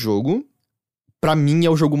bom jogo, pra mim é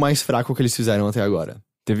o jogo mais fraco que eles fizeram até agora.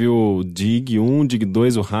 Teve o Dig 1, Dig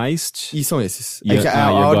 2, o Heist. E são esses.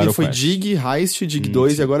 A ordem foi Dig, Heist, Dig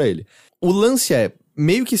 2 e agora ele. O lance é...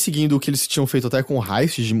 Meio que seguindo o que eles tinham feito até com o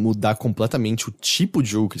Heist, de mudar completamente o tipo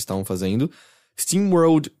de jogo que eles estavam fazendo, Steam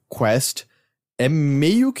World Quest é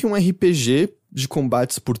meio que um RPG de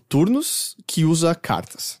combates por turnos que usa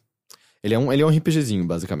cartas. Ele é um RPGzinho,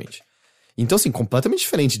 basicamente. Então, assim, completamente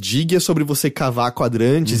diferente. Dig é sobre você cavar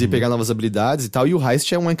quadrantes e pegar novas habilidades e tal, e o Heist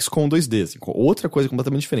é um XCOM 2D, assim, outra coisa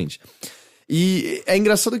completamente diferente. E é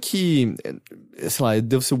engraçado que, sei lá, eu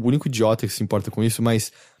devo ser o único idiota que se importa com isso,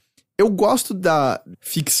 mas... Eu gosto da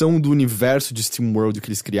ficção do universo de SteamWorld que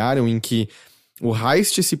eles criaram, em que o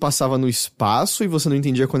Heist se passava no espaço e você não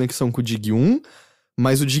entendia a conexão com o Dig 1,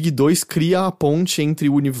 mas o Dig 2 cria a ponte entre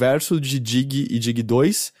o universo de Dig e Dig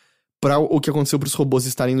 2 pra o que aconteceu pros robôs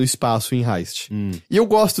estarem no espaço em Heist. E eu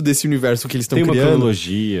gosto desse universo que eles estão criando. Tem uma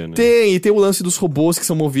cronologia, né? E tem o lance dos robôs que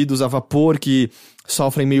são movidos a vapor, que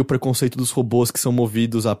sofrem meio preconceito dos robôs que são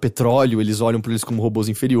movidos a petróleo, eles olham pra eles como robôs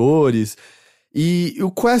inferiores. E o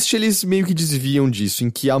Quest, eles meio que desviam disso, em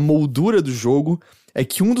que a moldura do jogo é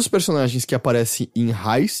que um dos personagens que aparece em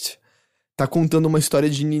Heist tá contando uma história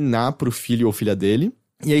de niná pro filho ou filha dele,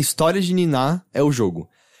 e a história de niná é o jogo.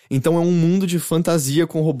 Então é um mundo de fantasia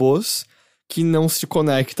com robôs que não se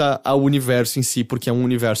conecta ao universo em si, porque é um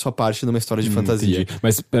universo à parte numa história de fantasia. Entendi.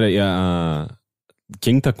 Mas, peraí,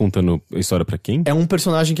 quem tá contando a história pra quem? É um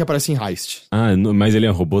personagem que aparece em Heist. Mas ele é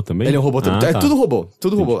robô também? Ele é um robô também. É tá. tudo robô,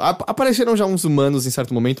 tudo robô. Apareceram já uns humanos em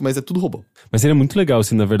certo momento, mas é tudo robô. Mas seria muito legal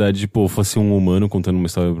se, na verdade, tipo, fosse um humano contando uma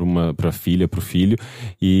história pra filha, pro filho,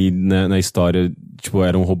 e na história, tipo,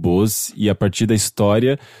 eram robôs, e a partir da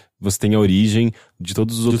história você tem a origem de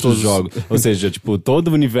todos os outros jogos. Ou seja, tipo, todo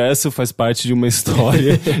o universo faz parte de uma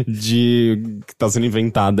história que tá sendo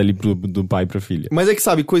inventada ali do pai pra filha. Mas é que,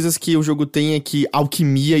 sabe, coisas que o jogo tem é que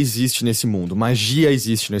alquimia existe nesse mundo, magia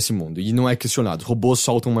existe nesse mundo, e não é questionado. Robôs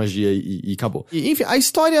soltam magia e acabou. E, enfim, a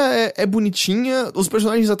história é bonitinha, os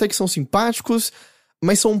personagens até que são simpáticos,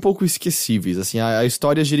 mas são um pouco esquecíveis, assim. A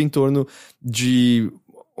história gira em torno de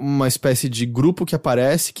uma espécie de grupo que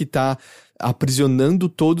aparece que tá aprisionando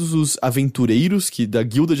todos os aventureiros da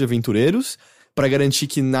guilda de aventureiros pra garantir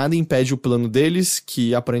que nada impede o plano deles,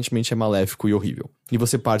 que aparentemente é maléfico e horrível. E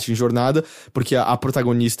você parte em jornada, porque a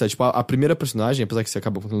protagonista, tipo, a primeira personagem, apesar que você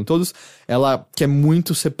acaba contando todos, ela quer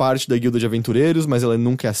muito ser parte da guilda de aventureiros, mas ela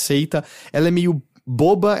nunca aceita. Ela é meio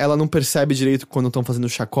boba, ela não percebe direito quando estão fazendo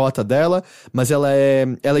chacota dela, mas ela é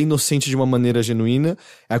inocente de uma maneira genuína,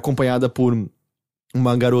 é acompanhada por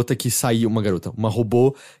uma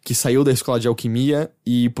robô que saiu da escola de alquimia,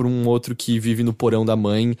 e por um outro que vive no porão da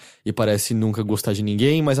mãe e parece nunca gostar de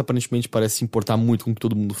ninguém, mas aparentemente parece se importar muito com o que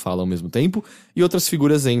todo mundo fala ao mesmo tempo, e outras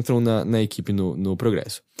figuras entram na equipe no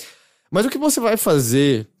progresso. Mas o que você vai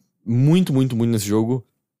fazer muito, muito, muito nesse jogo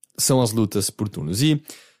são as lutas por turnos. E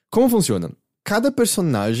como funciona? Cada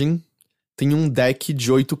personagem tem um deck de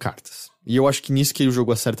 8 cartas. E eu acho que nisso que o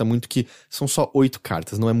jogo acerta muito, que são só 8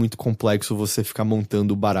 cartas, não é muito complexo você ficar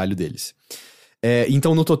montando o baralho deles.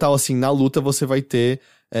 Então, no total, assim, na luta você vai ter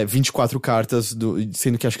 24 cartas,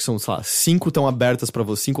 sendo que acho que são, sei lá, 5 estão abertas pra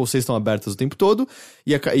você, 5 ou 6 estão abertas o tempo todo,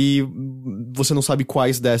 e você não sabe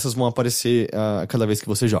quais dessas vão aparecer cada vez que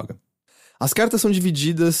você joga. As cartas são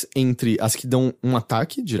divididas entre as que dão um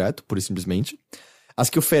ataque direto, pura e simplesmente, as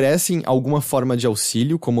que oferecem alguma forma de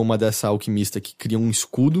auxílio, como uma dessa alquimista que cria um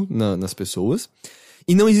escudo nas pessoas.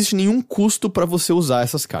 E não existe nenhum custo pra você usar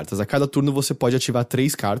essas cartas. A cada turno você pode ativar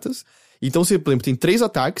 3 cartas. Então, se, por exemplo, tem 3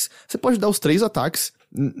 ataques, você pode dar os 3 ataques,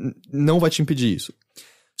 não vai te impedir isso.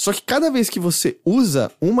 Só que cada vez que você usa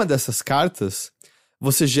uma dessas cartas,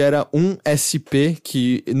 você gera um SP,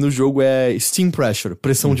 que no jogo é Steam Pressure,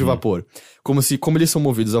 pressão de vapor. Como eles são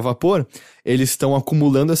movidos a vapor, eles estão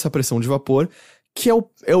acumulando essa pressão de vapor, que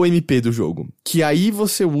é o MP do jogo. Que aí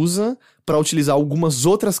você usa pra utilizar algumas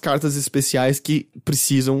outras cartas especiais que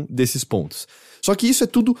precisam desses pontos. Só que isso é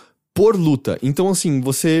tudo por luta. Então, assim,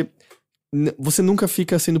 você nunca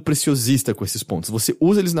fica sendo preciosista com esses pontos. Você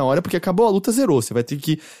usa eles na hora porque acabou a luta, zerou. Você vai ter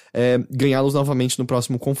que ganhá-los novamente no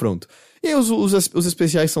próximo confronto. E aí os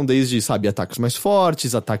especiais são desde, sabe, ataques mais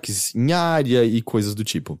fortes, ataques em área e coisas do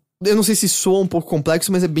tipo. Eu não sei se soa um pouco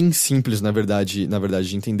complexo, mas é bem simples, na verdade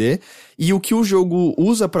de entender. E o que o jogo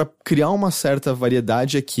usa pra criar uma certa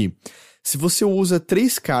variedade é que, se você usa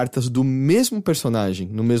 3 cartas do mesmo personagem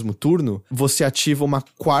no mesmo turno, você ativa uma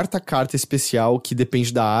 4ª carta especial que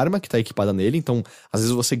depende da arma que tá equipada nele. Então, às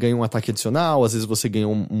vezes você ganha um ataque adicional, às vezes você ganha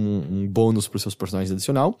um bônus pros seus personagens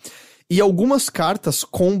adicional. E algumas cartas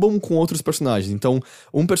combam com outros personagens. Então,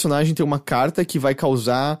 um personagem tem uma carta que vai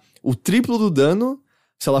causar o triplo do dano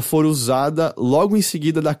se ela for usada logo em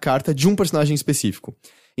seguida da carta de um personagem específico.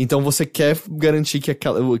 Então você quer garantir que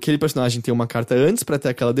aquele personagem tenha uma carta antes pra ter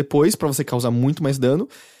aquela depois, pra você causar muito mais dano.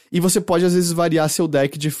 E você pode, às vezes, variar seu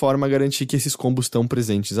deck de forma a garantir que esses combos estão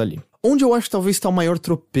presentes ali. Onde eu acho que talvez está o maior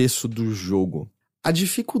tropeço do jogo. A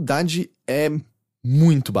dificuldade é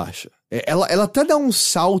muito baixa. Ela até dá um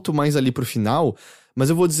salto mais ali pro final,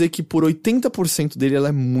 mas eu vou dizer que por 80% dele ela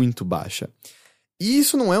é muito baixa. E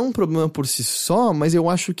isso não é um problema por si só, mas eu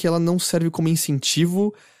acho que ela não serve como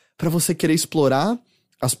incentivo pra você querer explorar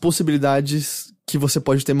as possibilidades que você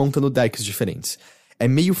pode ter montando decks diferentes. É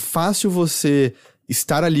meio fácil você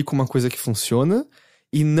estar ali com uma coisa que funciona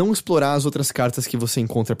e não explorar as outras cartas que você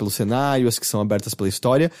encontra pelo cenário, as que são abertas pela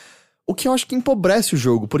história. O que eu acho que empobrece o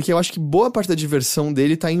jogo, porque eu acho que boa parte da diversão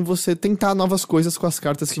dele tá em você tentar novas coisas com as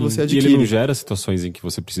cartas que você adquire. E ele não gera situações em que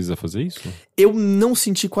você precisa fazer isso? Eu não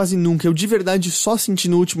senti quase nunca, eu de verdade só senti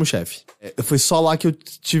no último chefe. Foi só lá que eu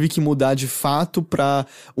tive que mudar de fato pra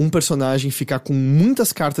um personagem ficar com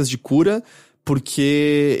muitas cartas de cura,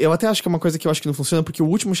 porque eu até acho que é uma coisa que eu acho que não funciona, porque o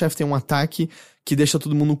último chefe tem um ataque que deixa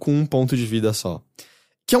todo mundo com um ponto de vida só.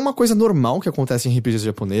 Que é uma coisa normal que acontece em RPGs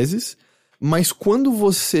japoneses, mas quando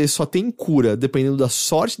você só tem cura, dependendo da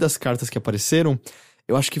sorte das cartas que apareceram,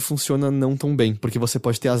 eu acho que funciona não tão bem, porque você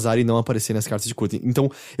pode ter azar e não aparecer nas cartas de cura. Então,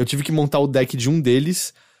 eu tive que montar o deck de um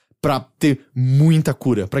deles pra ter muita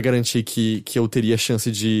cura, pra garantir que eu teria chance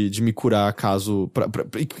de me curar caso...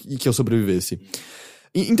 e que eu sobrevivesse.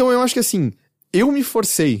 Então, eu acho que assim, eu me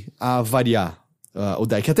forcei a variar o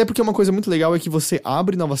deck. Até porque uma coisa muito legal é que você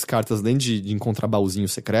abre novas cartas, além de encontrar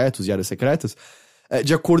baúzinhos secretos e áreas secretas,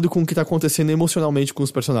 de acordo com o que tá acontecendo emocionalmente com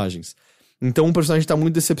os personagens. Então um personagem tá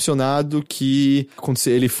muito decepcionado que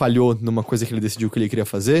ele falhou numa coisa que ele decidiu que ele queria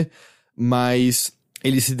fazer, mas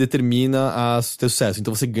ele se determina a ter sucesso.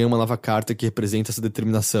 Então você ganha uma nova carta que representa essa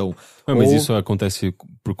determinação. Mas isso acontece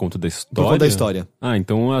por conta da história? Por conta da história.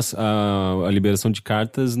 Então a liberação de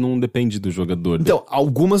cartas não depende do jogador. Então,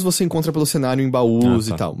 algumas você encontra pelo cenário em baús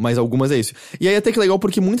e tal, mas algumas é isso. E aí até que legal,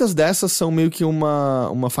 porque muitas dessas são meio que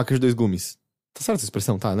uma faca de dois gumes. Tá certa essa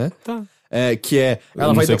expressão, tá, né? Tá. Que é...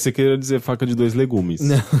 Ela não sei que você queira dizer faca de dois legumes.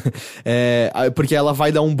 Não. Porque ela vai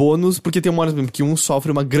dar um bônus, porque tem uma hora que um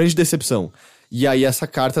sofre uma grande decepção. E aí essa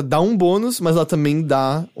carta dá um bônus, mas ela também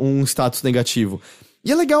dá um status negativo. E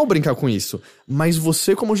é legal brincar com isso. Mas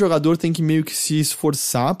você, como jogador, tem que meio que se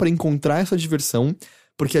esforçar pra encontrar essa diversão,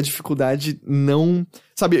 porque a dificuldade não...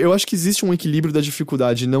 Sabe, eu acho que existe um equilíbrio da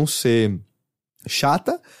dificuldade não ser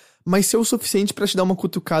chata, mas ser o suficiente pra te dar uma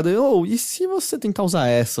cutucada. E se você tentar usar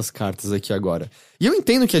essas cartas aqui agora? E eu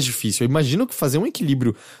entendo que é difícil. Eu imagino que fazer um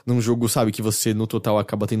equilíbrio num jogo, sabe, que você no total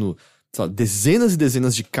acaba tendo, sei lá, dezenas e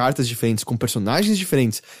dezenas de cartas diferentes, com personagens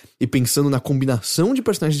diferentes, e pensando na combinação de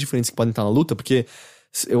personagens diferentes que podem estar na luta, porque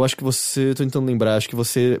eu acho que você... Tô tentando lembrar, acho que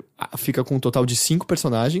você fica com um total de 5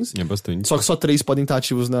 personagens. É bastante. Só que só 3 podem estar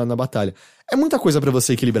ativos na batalha. É muita coisa pra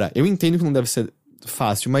você equilibrar. Eu entendo que não deve ser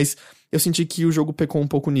fácil, mas... eu senti que o jogo pecou um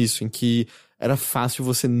pouco nisso, em que era fácil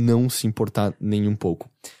você não se importar nem um pouco.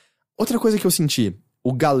 Outra coisa que eu senti,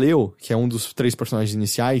 o Galeo, que é um dos 3 personagens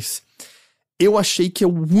iniciais, eu achei que é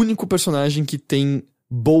o único personagem que tem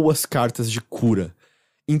boas cartas de cura.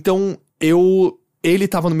 Então, ele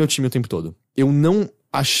tava no meu time o tempo todo. Eu não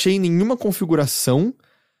achei nenhuma configuração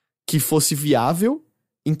que fosse viável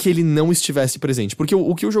em que ele não estivesse presente. Porque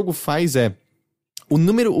o que o jogo faz é...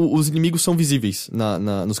 os inimigos são visíveis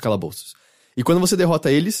nos calabouços. E quando você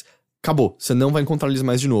derrota eles, acabou. Você não vai encontrar eles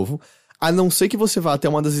mais de novo. A não ser que você vá até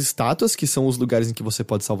uma das estátuas, que são os lugares em que você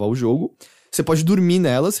pode salvar o jogo. Você pode dormir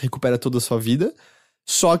nelas, recupera toda a sua vida.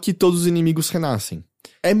 Só que todos os inimigos renascem.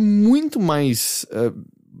 É muito mais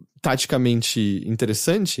taticamente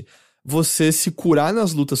interessante você se curar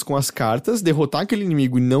nas lutas com as cartas, derrotar aquele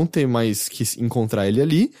inimigo e não ter mais que encontrar ele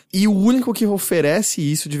ali. E o único que oferece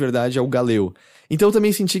isso de verdade é o Galeo. Então eu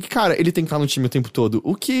também senti que, cara, ele tem que estar no time o tempo todo.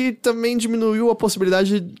 O que também diminuiu a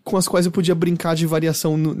possibilidade com as quais eu podia brincar de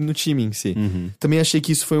variação no time em si. Uhum. Também achei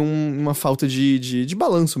que isso foi uma falta de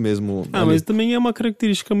balanço mesmo. Mas também é uma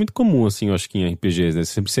característica muito comum, assim, eu acho que em RPGs, né?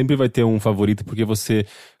 Sempre vai ter um favorito porque você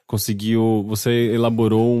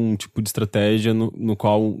elaborou um tipo de estratégia no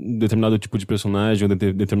qual um determinado tipo de personagem ou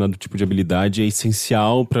determinado tipo de habilidade é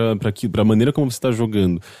essencial pra maneira como você tá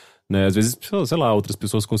jogando. Né? Às vezes, sei lá, outras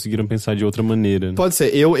pessoas conseguiram pensar de outra maneira. Né? Pode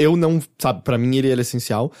ser. Eu não... Sabe, pra mim ele é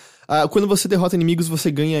essencial. Quando você derrota inimigos, você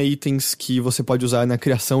ganha itens que você pode usar na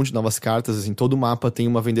criação de novas cartas. Assim, todo mapa tem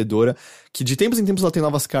uma vendedora que de tempos em tempos ela tem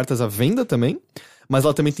novas cartas à venda também. Mas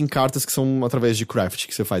ela também tem cartas que são através de craft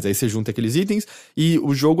que você faz. Aí você junta aqueles itens e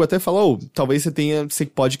o jogo até fala, talvez você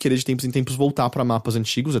pode querer de tempos em tempos voltar pra mapas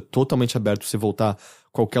antigos. É totalmente aberto você voltar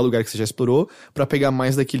qualquer lugar que você já explorou pra pegar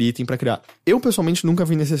mais daquele item pra criar. Eu, pessoalmente, nunca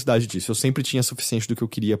vi necessidade disso. Eu sempre tinha suficiente do que eu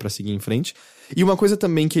queria pra seguir em frente. E uma coisa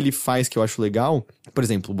também que ele faz que eu acho legal, por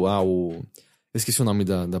exemplo, eu esqueci o nome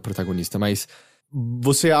da protagonista, mas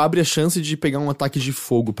você abre a chance de pegar um ataque de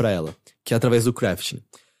fogo pra ela, que é através do crafting.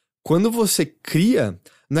 Quando você cria,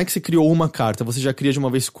 não é que você criou uma carta, você já cria de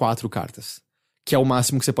uma vez 4 cartas. Que é o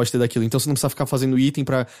máximo que você pode ter daquilo. Então você não precisa ficar fazendo item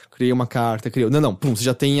pra criar uma carta, Não, pum, você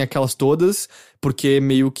já tem aquelas todas, porque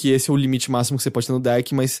meio que esse é o limite máximo que você pode ter no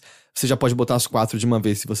deck, mas você já pode botar as 4 de uma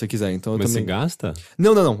vez se você quiser. Então, Mas também... você gasta?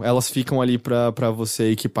 Não. Elas ficam ali pra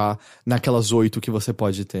você equipar naquelas 8 que você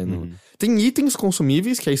pode ter. Tem itens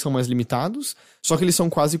consumíveis, que aí são mais limitados, só que eles são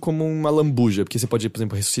quase como uma lambuja, porque você pode, por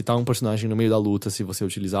exemplo, ressuscitar um personagem no meio da luta se você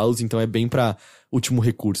utilizá-los, então é bem pra último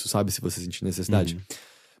recurso, sabe? Se você sentir necessidade.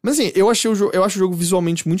 Mas assim, eu acho o jogo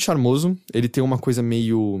visualmente muito charmoso. Ele tem uma coisa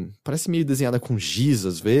meio... Parece meio desenhada com giz,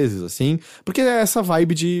 às vezes, assim. Porque é essa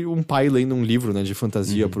vibe de um pai lendo um livro, né? De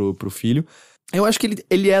fantasia pro filho. Eu acho que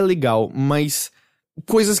ele é legal, mas...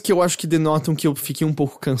 Coisas que eu acho que denotam que eu fiquei um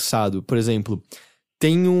pouco cansado. Por exemplo,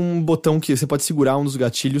 tem um botão que você pode segurar um dos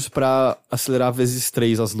gatilhos pra acelerar vezes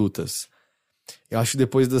 3 as lutas. Eu acho que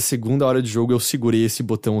depois da segunda hora de jogo eu segurei esse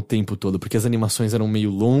botão o tempo todo, porque as animações eram meio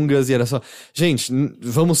longas e era só... Gente,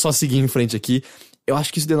 vamos só seguir em frente aqui. Eu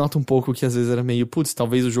acho que isso denota um pouco que às vezes era meio... Putz,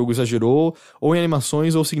 talvez o jogo exagerou, ou em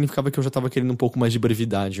animações, ou significava que eu já tava querendo um pouco mais de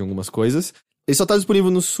brevidade em algumas coisas. Ele só tá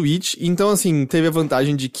disponível no Switch, então assim, teve a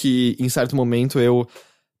vantagem de que em certo momento eu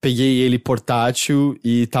peguei ele portátil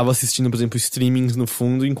e tava assistindo, por exemplo, streamings no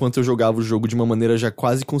fundo, enquanto eu jogava o jogo de uma maneira já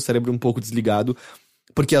quase com o cérebro um pouco desligado,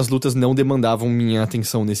 porque as lutas não demandavam minha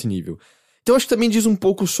atenção nesse nível. Então acho que também diz um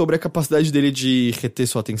pouco sobre a capacidade dele de reter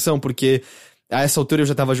sua atenção, porque a essa altura eu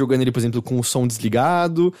já tava jogando ele, por exemplo, com o som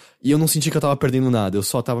desligado, e eu não senti que eu tava perdendo nada. Eu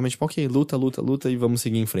só tava meio tipo, ok, luta e vamos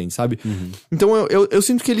seguir em frente, sabe? Então eu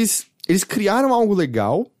sinto que eles criaram algo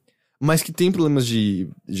legal, mas que tem problemas de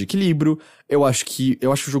equilíbrio. Eu acho que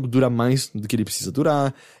o jogo dura mais do que ele precisa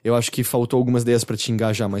durar. Eu acho que faltou algumas ideias pra te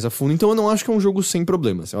engajar mais a fundo. Então eu não acho que é um jogo sem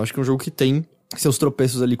problemas. Eu acho que é um jogo que tem seus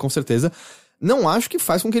tropeços ali, com certeza. Não acho que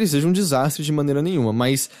faz com que ele seja um desastre de maneira nenhuma,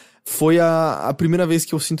 mas foi a primeira vez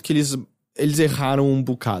que eu sinto que eles erraram um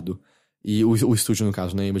bocado. E o estúdio, no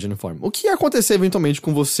caso, né, Imagine Form. O que ia acontecer eventualmente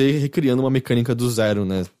com você recriando uma mecânica do zero,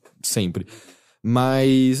 né, sempre.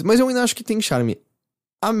 Mas eu ainda acho que tem charme.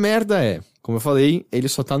 A merda é, como eu falei, ele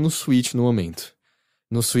só tá no Switch no momento.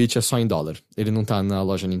 No Switch é só em dólar. Ele não tá na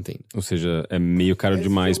loja Nintendo. Ou seja, é meio caro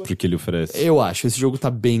demais pro que ele oferece. Eu acho. Esse jogo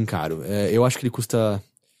tá bem caro. Eu acho que ele custa...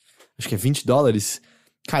 Acho que é $20.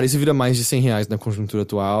 Cara, isso vira mais de R$100 na conjuntura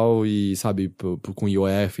atual e, sabe, com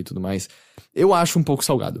IOF e tudo mais. Eu acho um pouco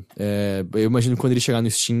salgado. Eu imagino que quando ele chegar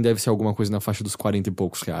no Steam deve ser alguma coisa na faixa dos 40 e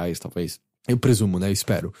poucos reais, talvez. Eu presumo, né? Eu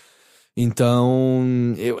espero. Então,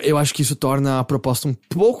 eu acho que isso torna a proposta um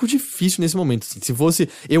pouco difícil nesse momento. Se fosse,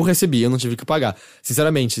 eu recebi, eu não tive que pagar.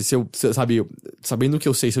 Sinceramente, sabendo o que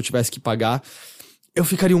eu sei, se eu tivesse que pagar, eu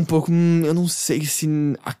ficaria um pouco, eu não sei se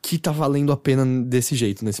aqui tá valendo a pena desse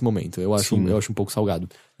jeito, nesse momento. Eu acho um pouco salgado.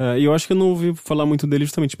 E eu acho que eu não ouvi falar muito dele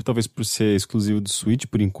justamente, talvez por ser exclusivo do Switch,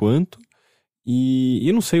 por enquanto. E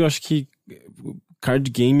eu não sei, eu acho que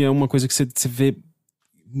card game é uma coisa que você vê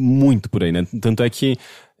muito por aí, né? Tanto é que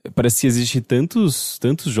parece que existe tantos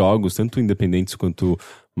jogos, tanto independentes quanto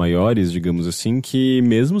maiores, digamos assim, que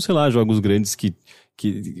mesmo, sei lá, jogos grandes que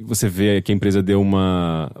você vê que a empresa deu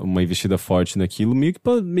uma investida forte naquilo,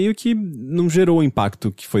 meio que não gerou o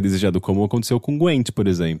impacto que foi desejado, como aconteceu com Gwent, por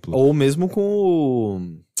exemplo. Ou mesmo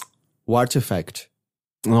com o Artifact.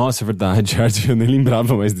 Nossa, é verdade, eu nem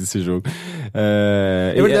lembrava mais desse jogo.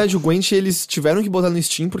 É verdade, o Gwent eles tiveram que botar no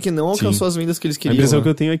Steam porque não alcançou as vendas que eles queriam. A impressão que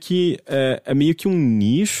eu tenho é que é meio que um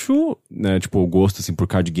nicho, né, tipo, o gosto assim, por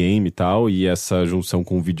card game e tal, e essa junção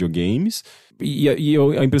com videogames. E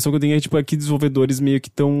a impressão que eu tenho é que desenvolvedores meio que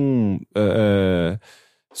estão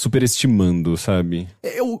superestimando, sabe?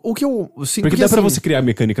 O que eu sinto... Porque dá pra você criar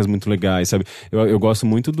mecânicas muito legais, sabe? Eu gosto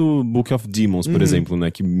muito do Book of Demons, por exemplo, né?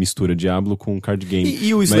 Que mistura Diablo com card game.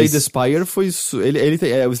 E o Slay the Spire foi... o Slay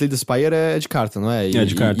the Spire é de carta, não é? É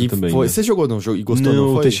de carta também. Né? Você jogou no jogo e gostou,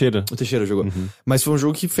 não foi? O Teixeira jogou. Mas foi um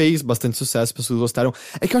jogo que fez bastante sucesso, as pessoas gostaram.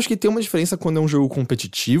 É que eu acho que tem uma diferença quando é um jogo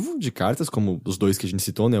competitivo de cartas, como os dois que a gente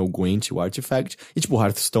citou, né? O Gwent e o Artifact. E tipo, o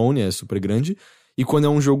Hearthstone é super grande. E quando é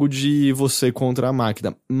um jogo de você contra a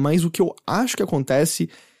máquina. Mas o que eu acho que acontece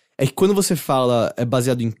é que quando você fala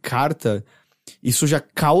baseado em carta, isso já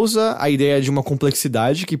causa a ideia de uma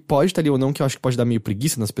complexidade que pode estar ali ou não, que eu acho que pode dar meio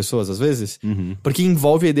preguiça nas pessoas, às vezes. Porque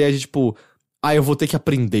envolve a ideia de, tipo, eu vou ter que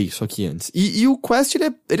aprender isso aqui antes. E o Quest,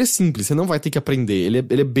 ele é simples, você não vai ter que aprender. Ele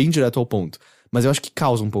é bem direto ao ponto. Mas eu acho que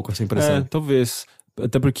causa um pouco essa impressão. Talvez.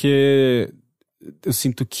 Até porque... eu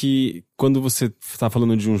sinto que quando você tá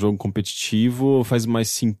falando de um jogo competitivo faz mais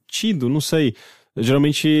sentido, não sei.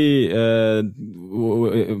 Geralmente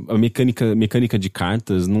a mecânica de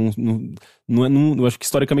cartas eu acho que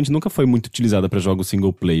historicamente nunca foi muito utilizada para jogos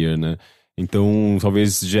single player, né? Então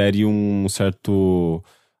talvez gere um certo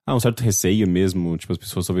um certo receio mesmo? Tipo, as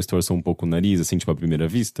pessoas talvez torçam um pouco o nariz, assim, tipo, à primeira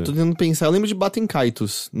vista? Tô tentando pensar, eu lembro de Baten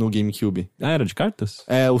Kaitos no GameCube. Ah, era de cartas?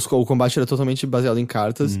 O combate era totalmente baseado em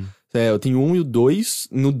cartas. Eu tenho o 1 e o 2.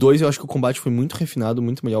 No 2 eu acho que o combate foi muito refinado,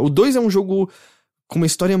 muito melhor. O 2 é um jogo com uma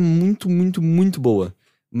história muito, muito, muito boa.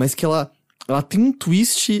 Mas que ela tem um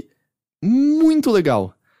twist muito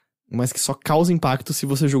legal. Mas que só causa impacto se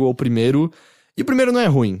você jogou o primeiro. E o primeiro não é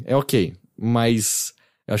ruim, é ok. Mas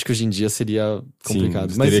eu acho que hoje em dia seria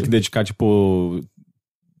complicado. Sim, mas teria que dedicar, tipo,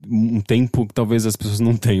 um tempo que talvez as pessoas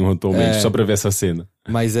não tenham atualmente, só pra ver essa cena.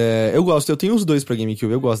 Mas eu gosto, eu tenho os 2 pra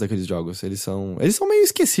GameCube, eu gosto daqueles jogos. Eles são meio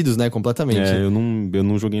esquecidos, né, completamente. Eu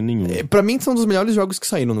não joguei nenhum. Pra mim são dos melhores jogos que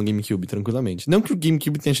saíram no GameCube, tranquilamente. Não que o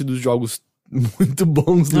GameCube tenha tido jogos muito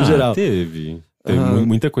bons no geral. Teve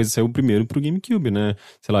muita coisa saiu primeiro pro GameCube, né?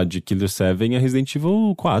 Sei lá, de Killer 7 a Resident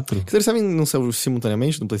Evil 4. Killer 7 não saiu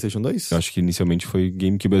simultaneamente no PlayStation 2? Eu acho que inicialmente foi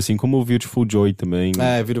GameCube, assim como o Beautiful Joy também.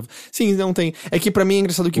 Virou... Sim, não tem. É que pra mim é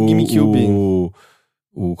engraçado que o GameCube...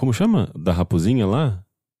 Como chama? Da raposinha lá?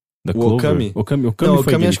 Da o Clover? Okami? Não, o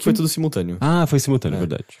Okami acho que foi tudo simultâneo. Ah, foi simultâneo,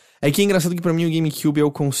 verdade. É que é engraçado que pra mim o GameCube é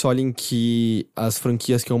o console em que as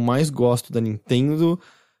franquias que eu mais gosto da Nintendo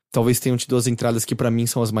talvez tenham tido as entradas que pra mim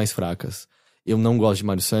são as mais fracas. Eu não gosto de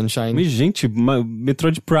Mario Sunshine. Mas, gente,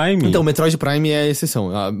 Metroid Prime. Então, Metroid Prime é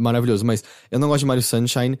exceção, maravilhoso. Mas eu não gosto de Mario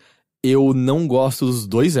Sunshine. Eu não gosto dos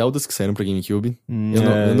 2 Zeldas que saíram pra GameCube.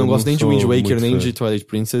 Eu não gosto nem de Wind Waker, nem de Twilight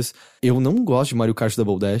Princess. Eu não gosto de Mario Kart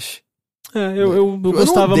Double Dash. Eu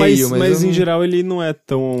gostava, mas em geral ele não é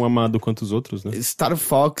tão amado quanto os outros, né? Star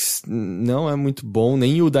Fox não é muito bom,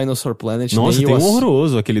 nem o Dinosaur Planet. Nossa, nem tem um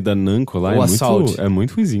horroroso, aquele da Namco lá. O Assault. É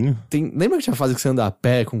muito ruizinho. Lembra que tinha fase que você anda a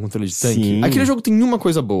pé com controle de tanque? Sim. Aquele jogo tem uma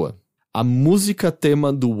coisa boa. A música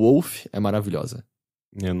tema do Wolf é maravilhosa.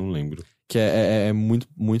 Eu não lembro. Que é muito,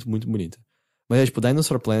 muito, muito bonita. Mas tipo,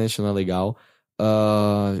 Dinosaur Planet não é legal.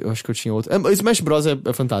 Eu acho que eu tinha outro. Smash Bros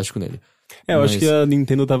é fantástico nele. Eu acho que a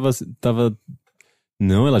Nintendo tava...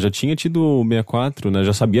 Não, ela já tinha tido o 64, né?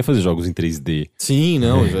 Já sabia fazer jogos em 3D. Sim,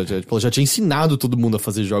 não. Já tinha ensinado todo mundo a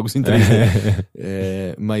fazer jogos em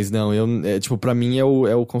 3D. Mas não, pra mim é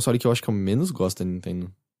o console que eu acho que eu menos gosto da Nintendo.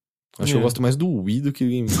 Acho que eu gosto mais do Wii do que do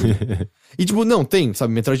GameCube. E não,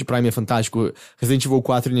 sabe, Metroid Prime é fantástico. Resident Evil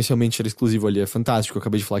 4 inicialmente era exclusivo ali, é fantástico. Eu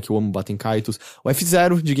acabei de falar que eu amo Baten Kaitos. O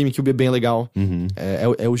F-Zero de GameCube é bem legal.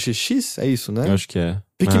 É o GX? É isso, né? Eu acho que é.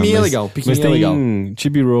 Pikmin é legal, Pikmin mas é legal. tem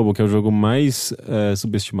Chibi Robo, que é o jogo mais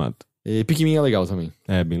subestimado. E Pikmin é legal também.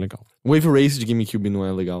 É, bem legal. Wave Race de GameCube não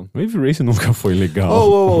é legal. Wave Race nunca foi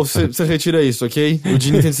legal. Você retira isso, ok? O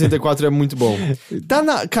de Nintendo 64 é muito bom.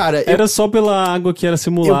 Cara, era só pela água que era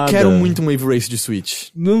simulada. Eu quero muito um Wave Race de Switch.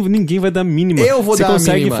 Ninguém vai dar a mínima. Eu vou dar a mínima.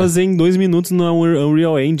 Você consegue fazer em 2 minutos no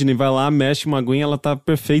Unreal Engine, vai lá, mexe uma aguinha, ela tá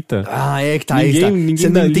perfeita. É que tá. Ninguém você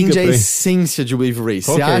não entende a pra essência de Wave Race.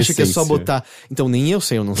 Você acha que é só botar... Então, nem eu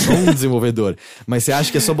sei, eu não sou um desenvolvedor. Mas você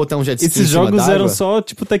acha que é só botar um jet ski Esses jogos eram só,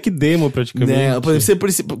 tipo, tech demo, praticamente.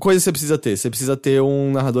 Coisa você precisa ter. Você precisa ter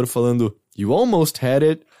um narrador falando You almost had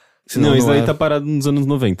it. Não, isso daí tá parado nos anos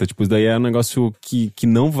 90. Tipo, isso daí é um negócio que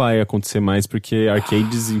não vai acontecer mais, porque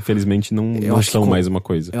arcades, infelizmente, não são mais uma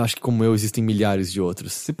coisa. Eu acho que como eu, existem milhares de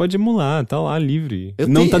outros. Você pode emular, tá lá, livre.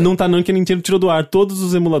 Não, que a Nintendo tirou do ar todos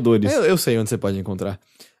os emuladores. Eu sei onde você pode encontrar.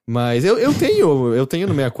 Mas eu tenho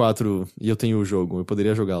no 64 e eu tenho o jogo. Eu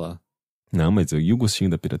poderia jogar lá. Não, mas e o gostinho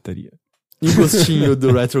da pirataria? E o gostinho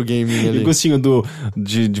do retro gaming ali. E o gostinho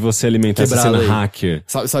de você alimentar essa cena hacker.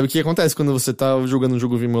 Sabe o que acontece quando você tá jogando um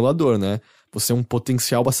jogo de emulador, né? Você é um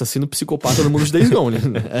potencial assassino psicopata no mundo de Days Gone.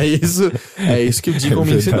 É isso que o Deacon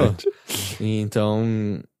me ensinou.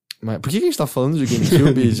 Então... Mas por que a gente tá falando de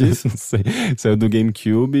GameCube disso? Não sei. Saiu do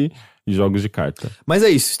GameCube e jogos de carta. Mas é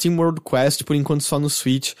isso. Steam World Quest, por enquanto, só no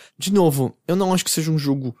Switch. De novo, eu não acho que seja um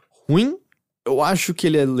jogo ruim. Eu acho que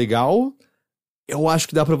ele é legal. Eu acho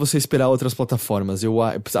que dá pra você esperar outras plataformas.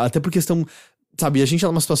 Até por questão... Sabe, a gente tá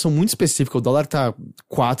numa situação muito específica. O dólar tá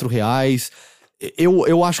R$4.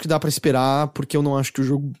 Eu acho que dá pra esperar, porque eu não acho que o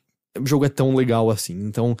jogo é tão legal assim.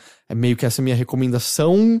 Então, é meio que essa minha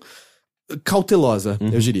recomendação cautelosa,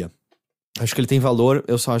 eu diria. Acho que ele tem valor,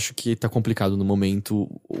 eu só acho que tá complicado no momento,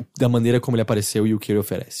 da maneira como ele apareceu e o que ele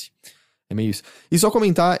oferece. É meio isso. E só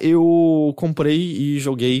comentar, eu comprei e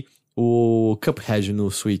joguei o Cuphead no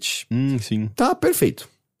Switch. Sim. Tá perfeito.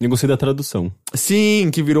 Eu gostei da tradução. Sim,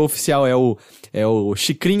 que virou oficial, é o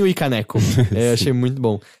Chicrinho e Caneco. Achei muito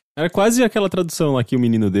bom. Era quase aquela tradução lá que o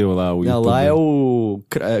menino deu lá. Lá é o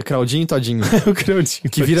Claudinho e Todinho. O Claudinho.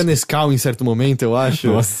 Que vira Nescau em certo momento, eu acho.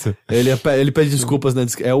 Nossa. Ele pede desculpas na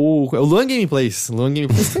É o Luan Gameplays.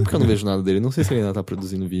 Sempre que eu não vejo nada dele. Não sei se ele ainda tá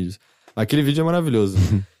produzindo vídeos. Aquele vídeo é maravilhoso.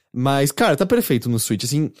 Mas, cara, tá perfeito no Switch.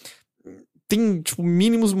 Assim, tem, tipo,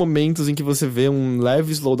 mínimos momentos em que você vê um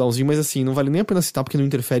leve slowdownzinho, mas assim, não vale nem a pena citar porque não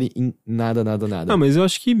interfere em nada. Ah, mas eu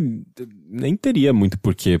acho que nem teria muito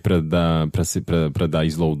porquê pra dar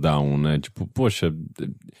slowdown, né? Tipo, poxa,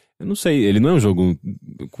 eu não sei, ele não é um jogo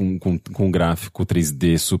com gráfico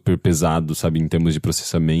 3D super pesado, sabe, em termos de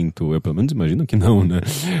processamento. Eu pelo menos imagino que não, né?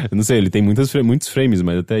 Eu não sei, ele tem muitos frames,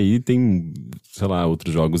 mas até aí tem, sei lá,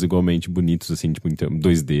 outros jogos igualmente bonitos, assim, tipo, em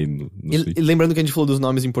 2D no Switch. E lembrando que a gente falou dos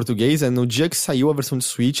nomes em português, no dia que saiu a versão de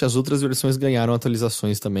Switch, as outras versões ganharam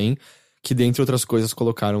atualizações também, que dentre outras coisas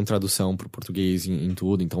colocaram tradução pro português em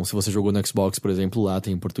tudo. Então, se você jogou no Xbox, por exemplo, lá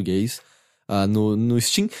tem em português. No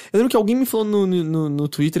Steam. Eu lembro que alguém me falou no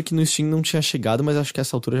Twitter que no Steam não tinha chegado, mas acho que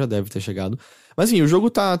essa altura já deve ter chegado. Mas enfim, o jogo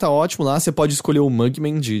tá ótimo lá. Você pode escolher o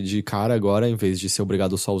Mugman de cara agora, em vez de ser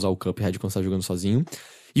obrigado só a usar o Cuphead quando você tá jogando sozinho.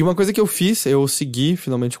 E uma coisa que eu fiz, eu segui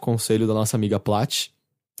finalmente o conselho da nossa amiga Plat,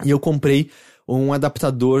 e eu comprei um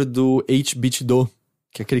adaptador do 8BitDo,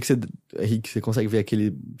 que é aquele que você consegue ver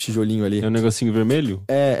aquele tijolinho ali. É um negocinho vermelho?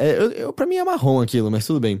 Pra mim é marrom aquilo, mas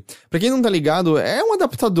tudo bem. Pra quem não tá ligado, é um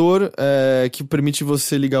adaptador que permite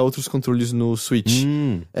você ligar outros controles no Switch.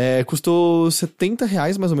 Custou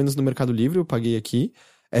R$70 mais ou menos no Mercado Livre, eu paguei aqui.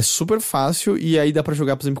 É super fácil e aí dá pra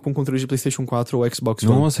jogar, por exemplo, com controle de PlayStation 4 ou Xbox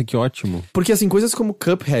One. Nossa, que ótimo. Porque assim, coisas como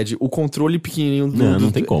Cuphead, o controle pequenininho não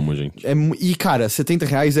tem como, gente. E cara,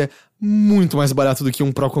 R$70 é muito mais barato do que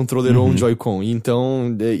um Pro Controller ou um Joy-Con.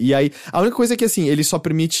 Então, e aí, a única coisa é que assim, ele só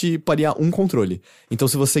permite parear um controle. Então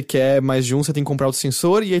se você quer mais de um, você tem que comprar outro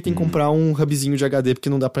sensor e aí tem que comprar um hubzinho de HD, porque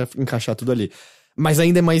não dá pra encaixar tudo ali. Mas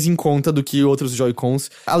ainda é mais em conta do que outros Joy-Cons.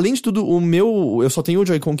 Além de tudo, eu só tenho o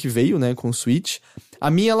Joy-Con que veio, né, com o Switch.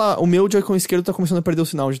 O meu Joy-Con esquerdo tá começando a perder o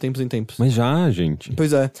sinal de tempos em tempos. Mas já, gente.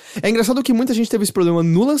 Pois é. É engraçado que muita gente teve esse problema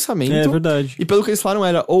no lançamento. É verdade. E pelo que eles falaram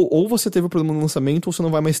era, ou você teve o problema no lançamento, ou você não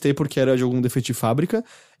vai mais ter porque era de algum defeito de fábrica.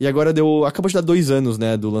 E agora acabou de dar 2 anos,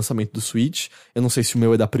 né, do lançamento do Switch. Eu não sei se o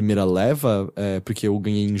meu é da primeira leva, porque eu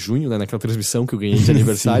ganhei em junho, né, naquela transmissão que eu ganhei de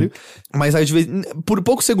aniversário. Mas aí, por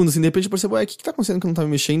poucos segundos, assim, de repente eu percebo, o que tá acontecendo que não tá me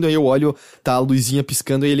mexendo? Aí eu olho, tá a luzinha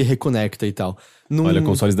piscando e ele reconecta e tal. Olha,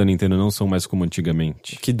 consoles da Nintendo não são mais como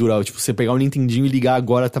antigamente. Que dura, tipo, você pegar o Nintendinho e ligar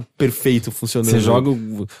agora, tá perfeito funcionando. Você joga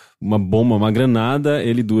uma bomba, uma granada,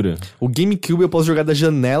 ele dura. O GameCube eu posso jogar da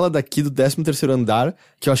janela daqui do 13º andar,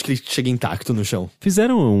 que eu acho que ele chega intacto no chão.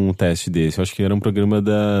 Fizeram um teste desse, eu acho que era um programa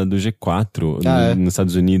do G4 nos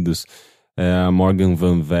Estados Unidos. A Morgan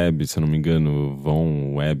Van Web, se eu não me engano,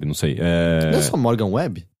 Von Web, não sei. Não é só Morgan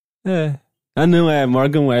Web? Ah, não, é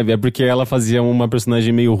Morgan Webb. É porque ela fazia uma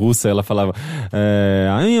personagem meio russa. Ela falava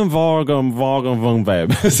I am Morgan Van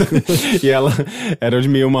Webb. E ela era de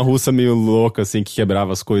meio uma russa meio louca, assim, que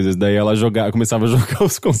quebrava as coisas. Daí ela começava a jogar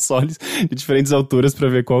os consoles de diferentes alturas pra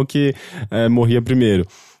ver qual que morria primeiro.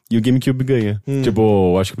 E o GameCube ganha.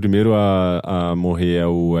 Tipo, acho que o primeiro a morrer é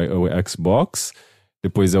o Xbox,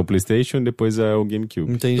 depois é o PlayStation, depois é o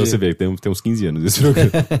GameCube. Entendi. Então você vê, tem uns 15 anos esse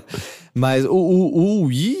programa. Mas o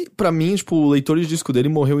Wii, pra mim, tipo, o leitor de disco dele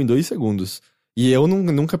morreu em 2 segundos. E eu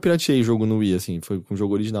nunca pirateei jogo no Wii, assim. Foi com o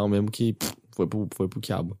jogo original mesmo que foi pro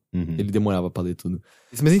quiabo. Ele demorava pra ler tudo.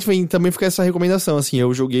 Mas a gente também fica essa recomendação, assim.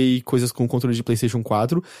 Eu joguei coisas com controle de PlayStation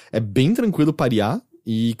 4. É bem tranquilo parear.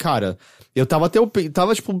 E, cara, eu tava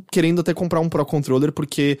tipo, querendo até comprar um Pro Controller,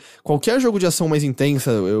 porque qualquer jogo de ação mais intensa,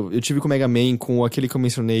 eu tive com o Mega Man, com aquele que eu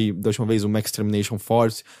mencionei da última vez, o Max Termination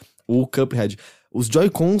Force, o Cuphead. Os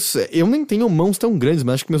Joy-Cons, eu nem tenho mãos tão grandes,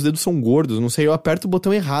 mas acho que meus dedos são gordos, não sei, eu aperto o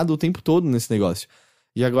botão errado o tempo todo nesse negócio.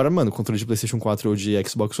 E agora, mano, controle de PlayStation 4 ou de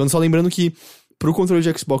Xbox One, só lembrando que pro controle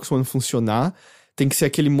de Xbox One funcionar, tem que ser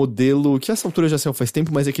aquele modelo, que essa altura já saiu faz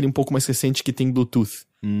tempo, mas é aquele um pouco mais recente que tem Bluetooth.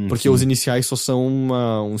 Porque os iniciais só são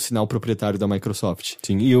um sinal proprietário da Microsoft.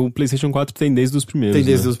 Sim, e o PlayStation 4 tem desde os primeiros. Tem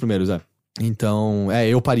desde os primeiros, Então,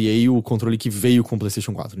 eu pareei o controle que veio com o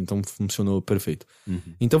PlayStation 4, então funcionou perfeito.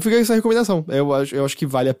 Então fica essa recomendação, eu acho que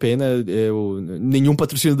vale a pena, nenhum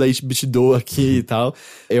patrocínio da 8BitDo aqui e tal,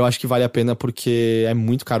 eu acho que vale a pena porque é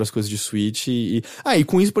muito caro as coisas de Switch e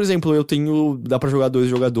com isso, por exemplo, dá pra jogar 2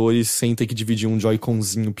 jogadores sem ter que dividir um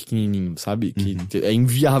Joy-Conzinho pequenininho, sabe? Que é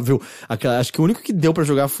inviável. Acho que o único que deu pra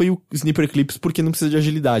jogar foi o Sniper Clips porque não precisa de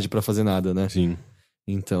agilidade pra fazer nada, né? Sim.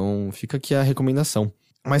 Então fica aqui a recomendação.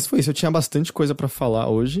 Mas foi isso, eu tinha bastante coisa pra falar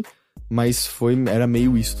hoje, mas era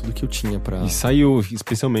meio isso tudo que eu tinha pra... E saiu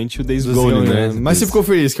especialmente o Days Gone, né? Mas você ficou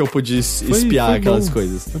feliz que eu pude espiar aquelas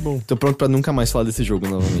coisas. Foi bom. Tô pronto pra nunca mais falar desse jogo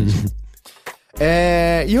novamente.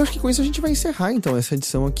 E eu acho que com isso a gente vai encerrar, então, essa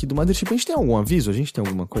edição aqui do Mothership. A gente tem algum aviso? A gente tem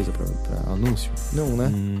alguma coisa pra anúncio? Não,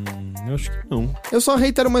 né? Eu acho que não. Eu só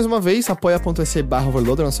reitero mais uma vez,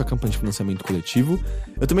 apoia.se/overloader, nossa campanha de financiamento coletivo.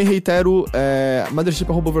 Eu também reitero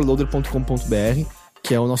mothership.overloader.com.br.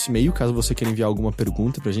 que é o nosso e-mail, caso você queira enviar alguma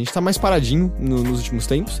pergunta pra gente. Tá mais paradinho nos últimos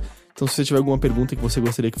tempos. Então, se você tiver alguma pergunta que você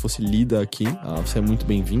gostaria que fosse lida aqui, você é muito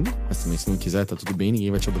bem-vindo. Mas também, se não quiser, tá tudo bem, ninguém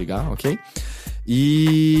vai te obrigar, ok?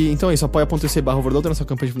 E então é isso, apoia.se/overloader, nossa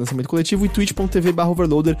campanha de financiamento coletivo, e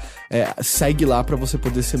twitch.tv/overloader. Segue lá pra você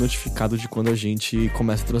poder ser notificado de quando a gente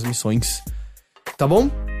começa transmissões. Tá bom?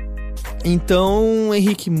 Então,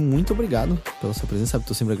 Henrique, muito obrigado pela sua presença, sabe?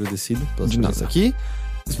 Tô sempre agradecido pela sua presença aqui.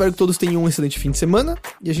 Espero que todos tenham um excelente fim de semana.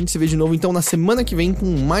 E a gente se vê de novo, então, na semana que vem com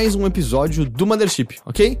mais um episódio do Mothership,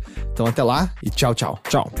 ok? Então, até lá e tchau, tchau.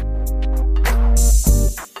 Tchau.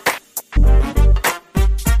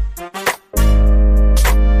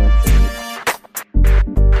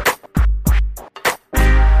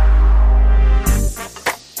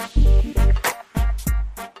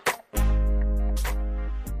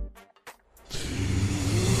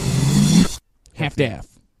 Half-Daff.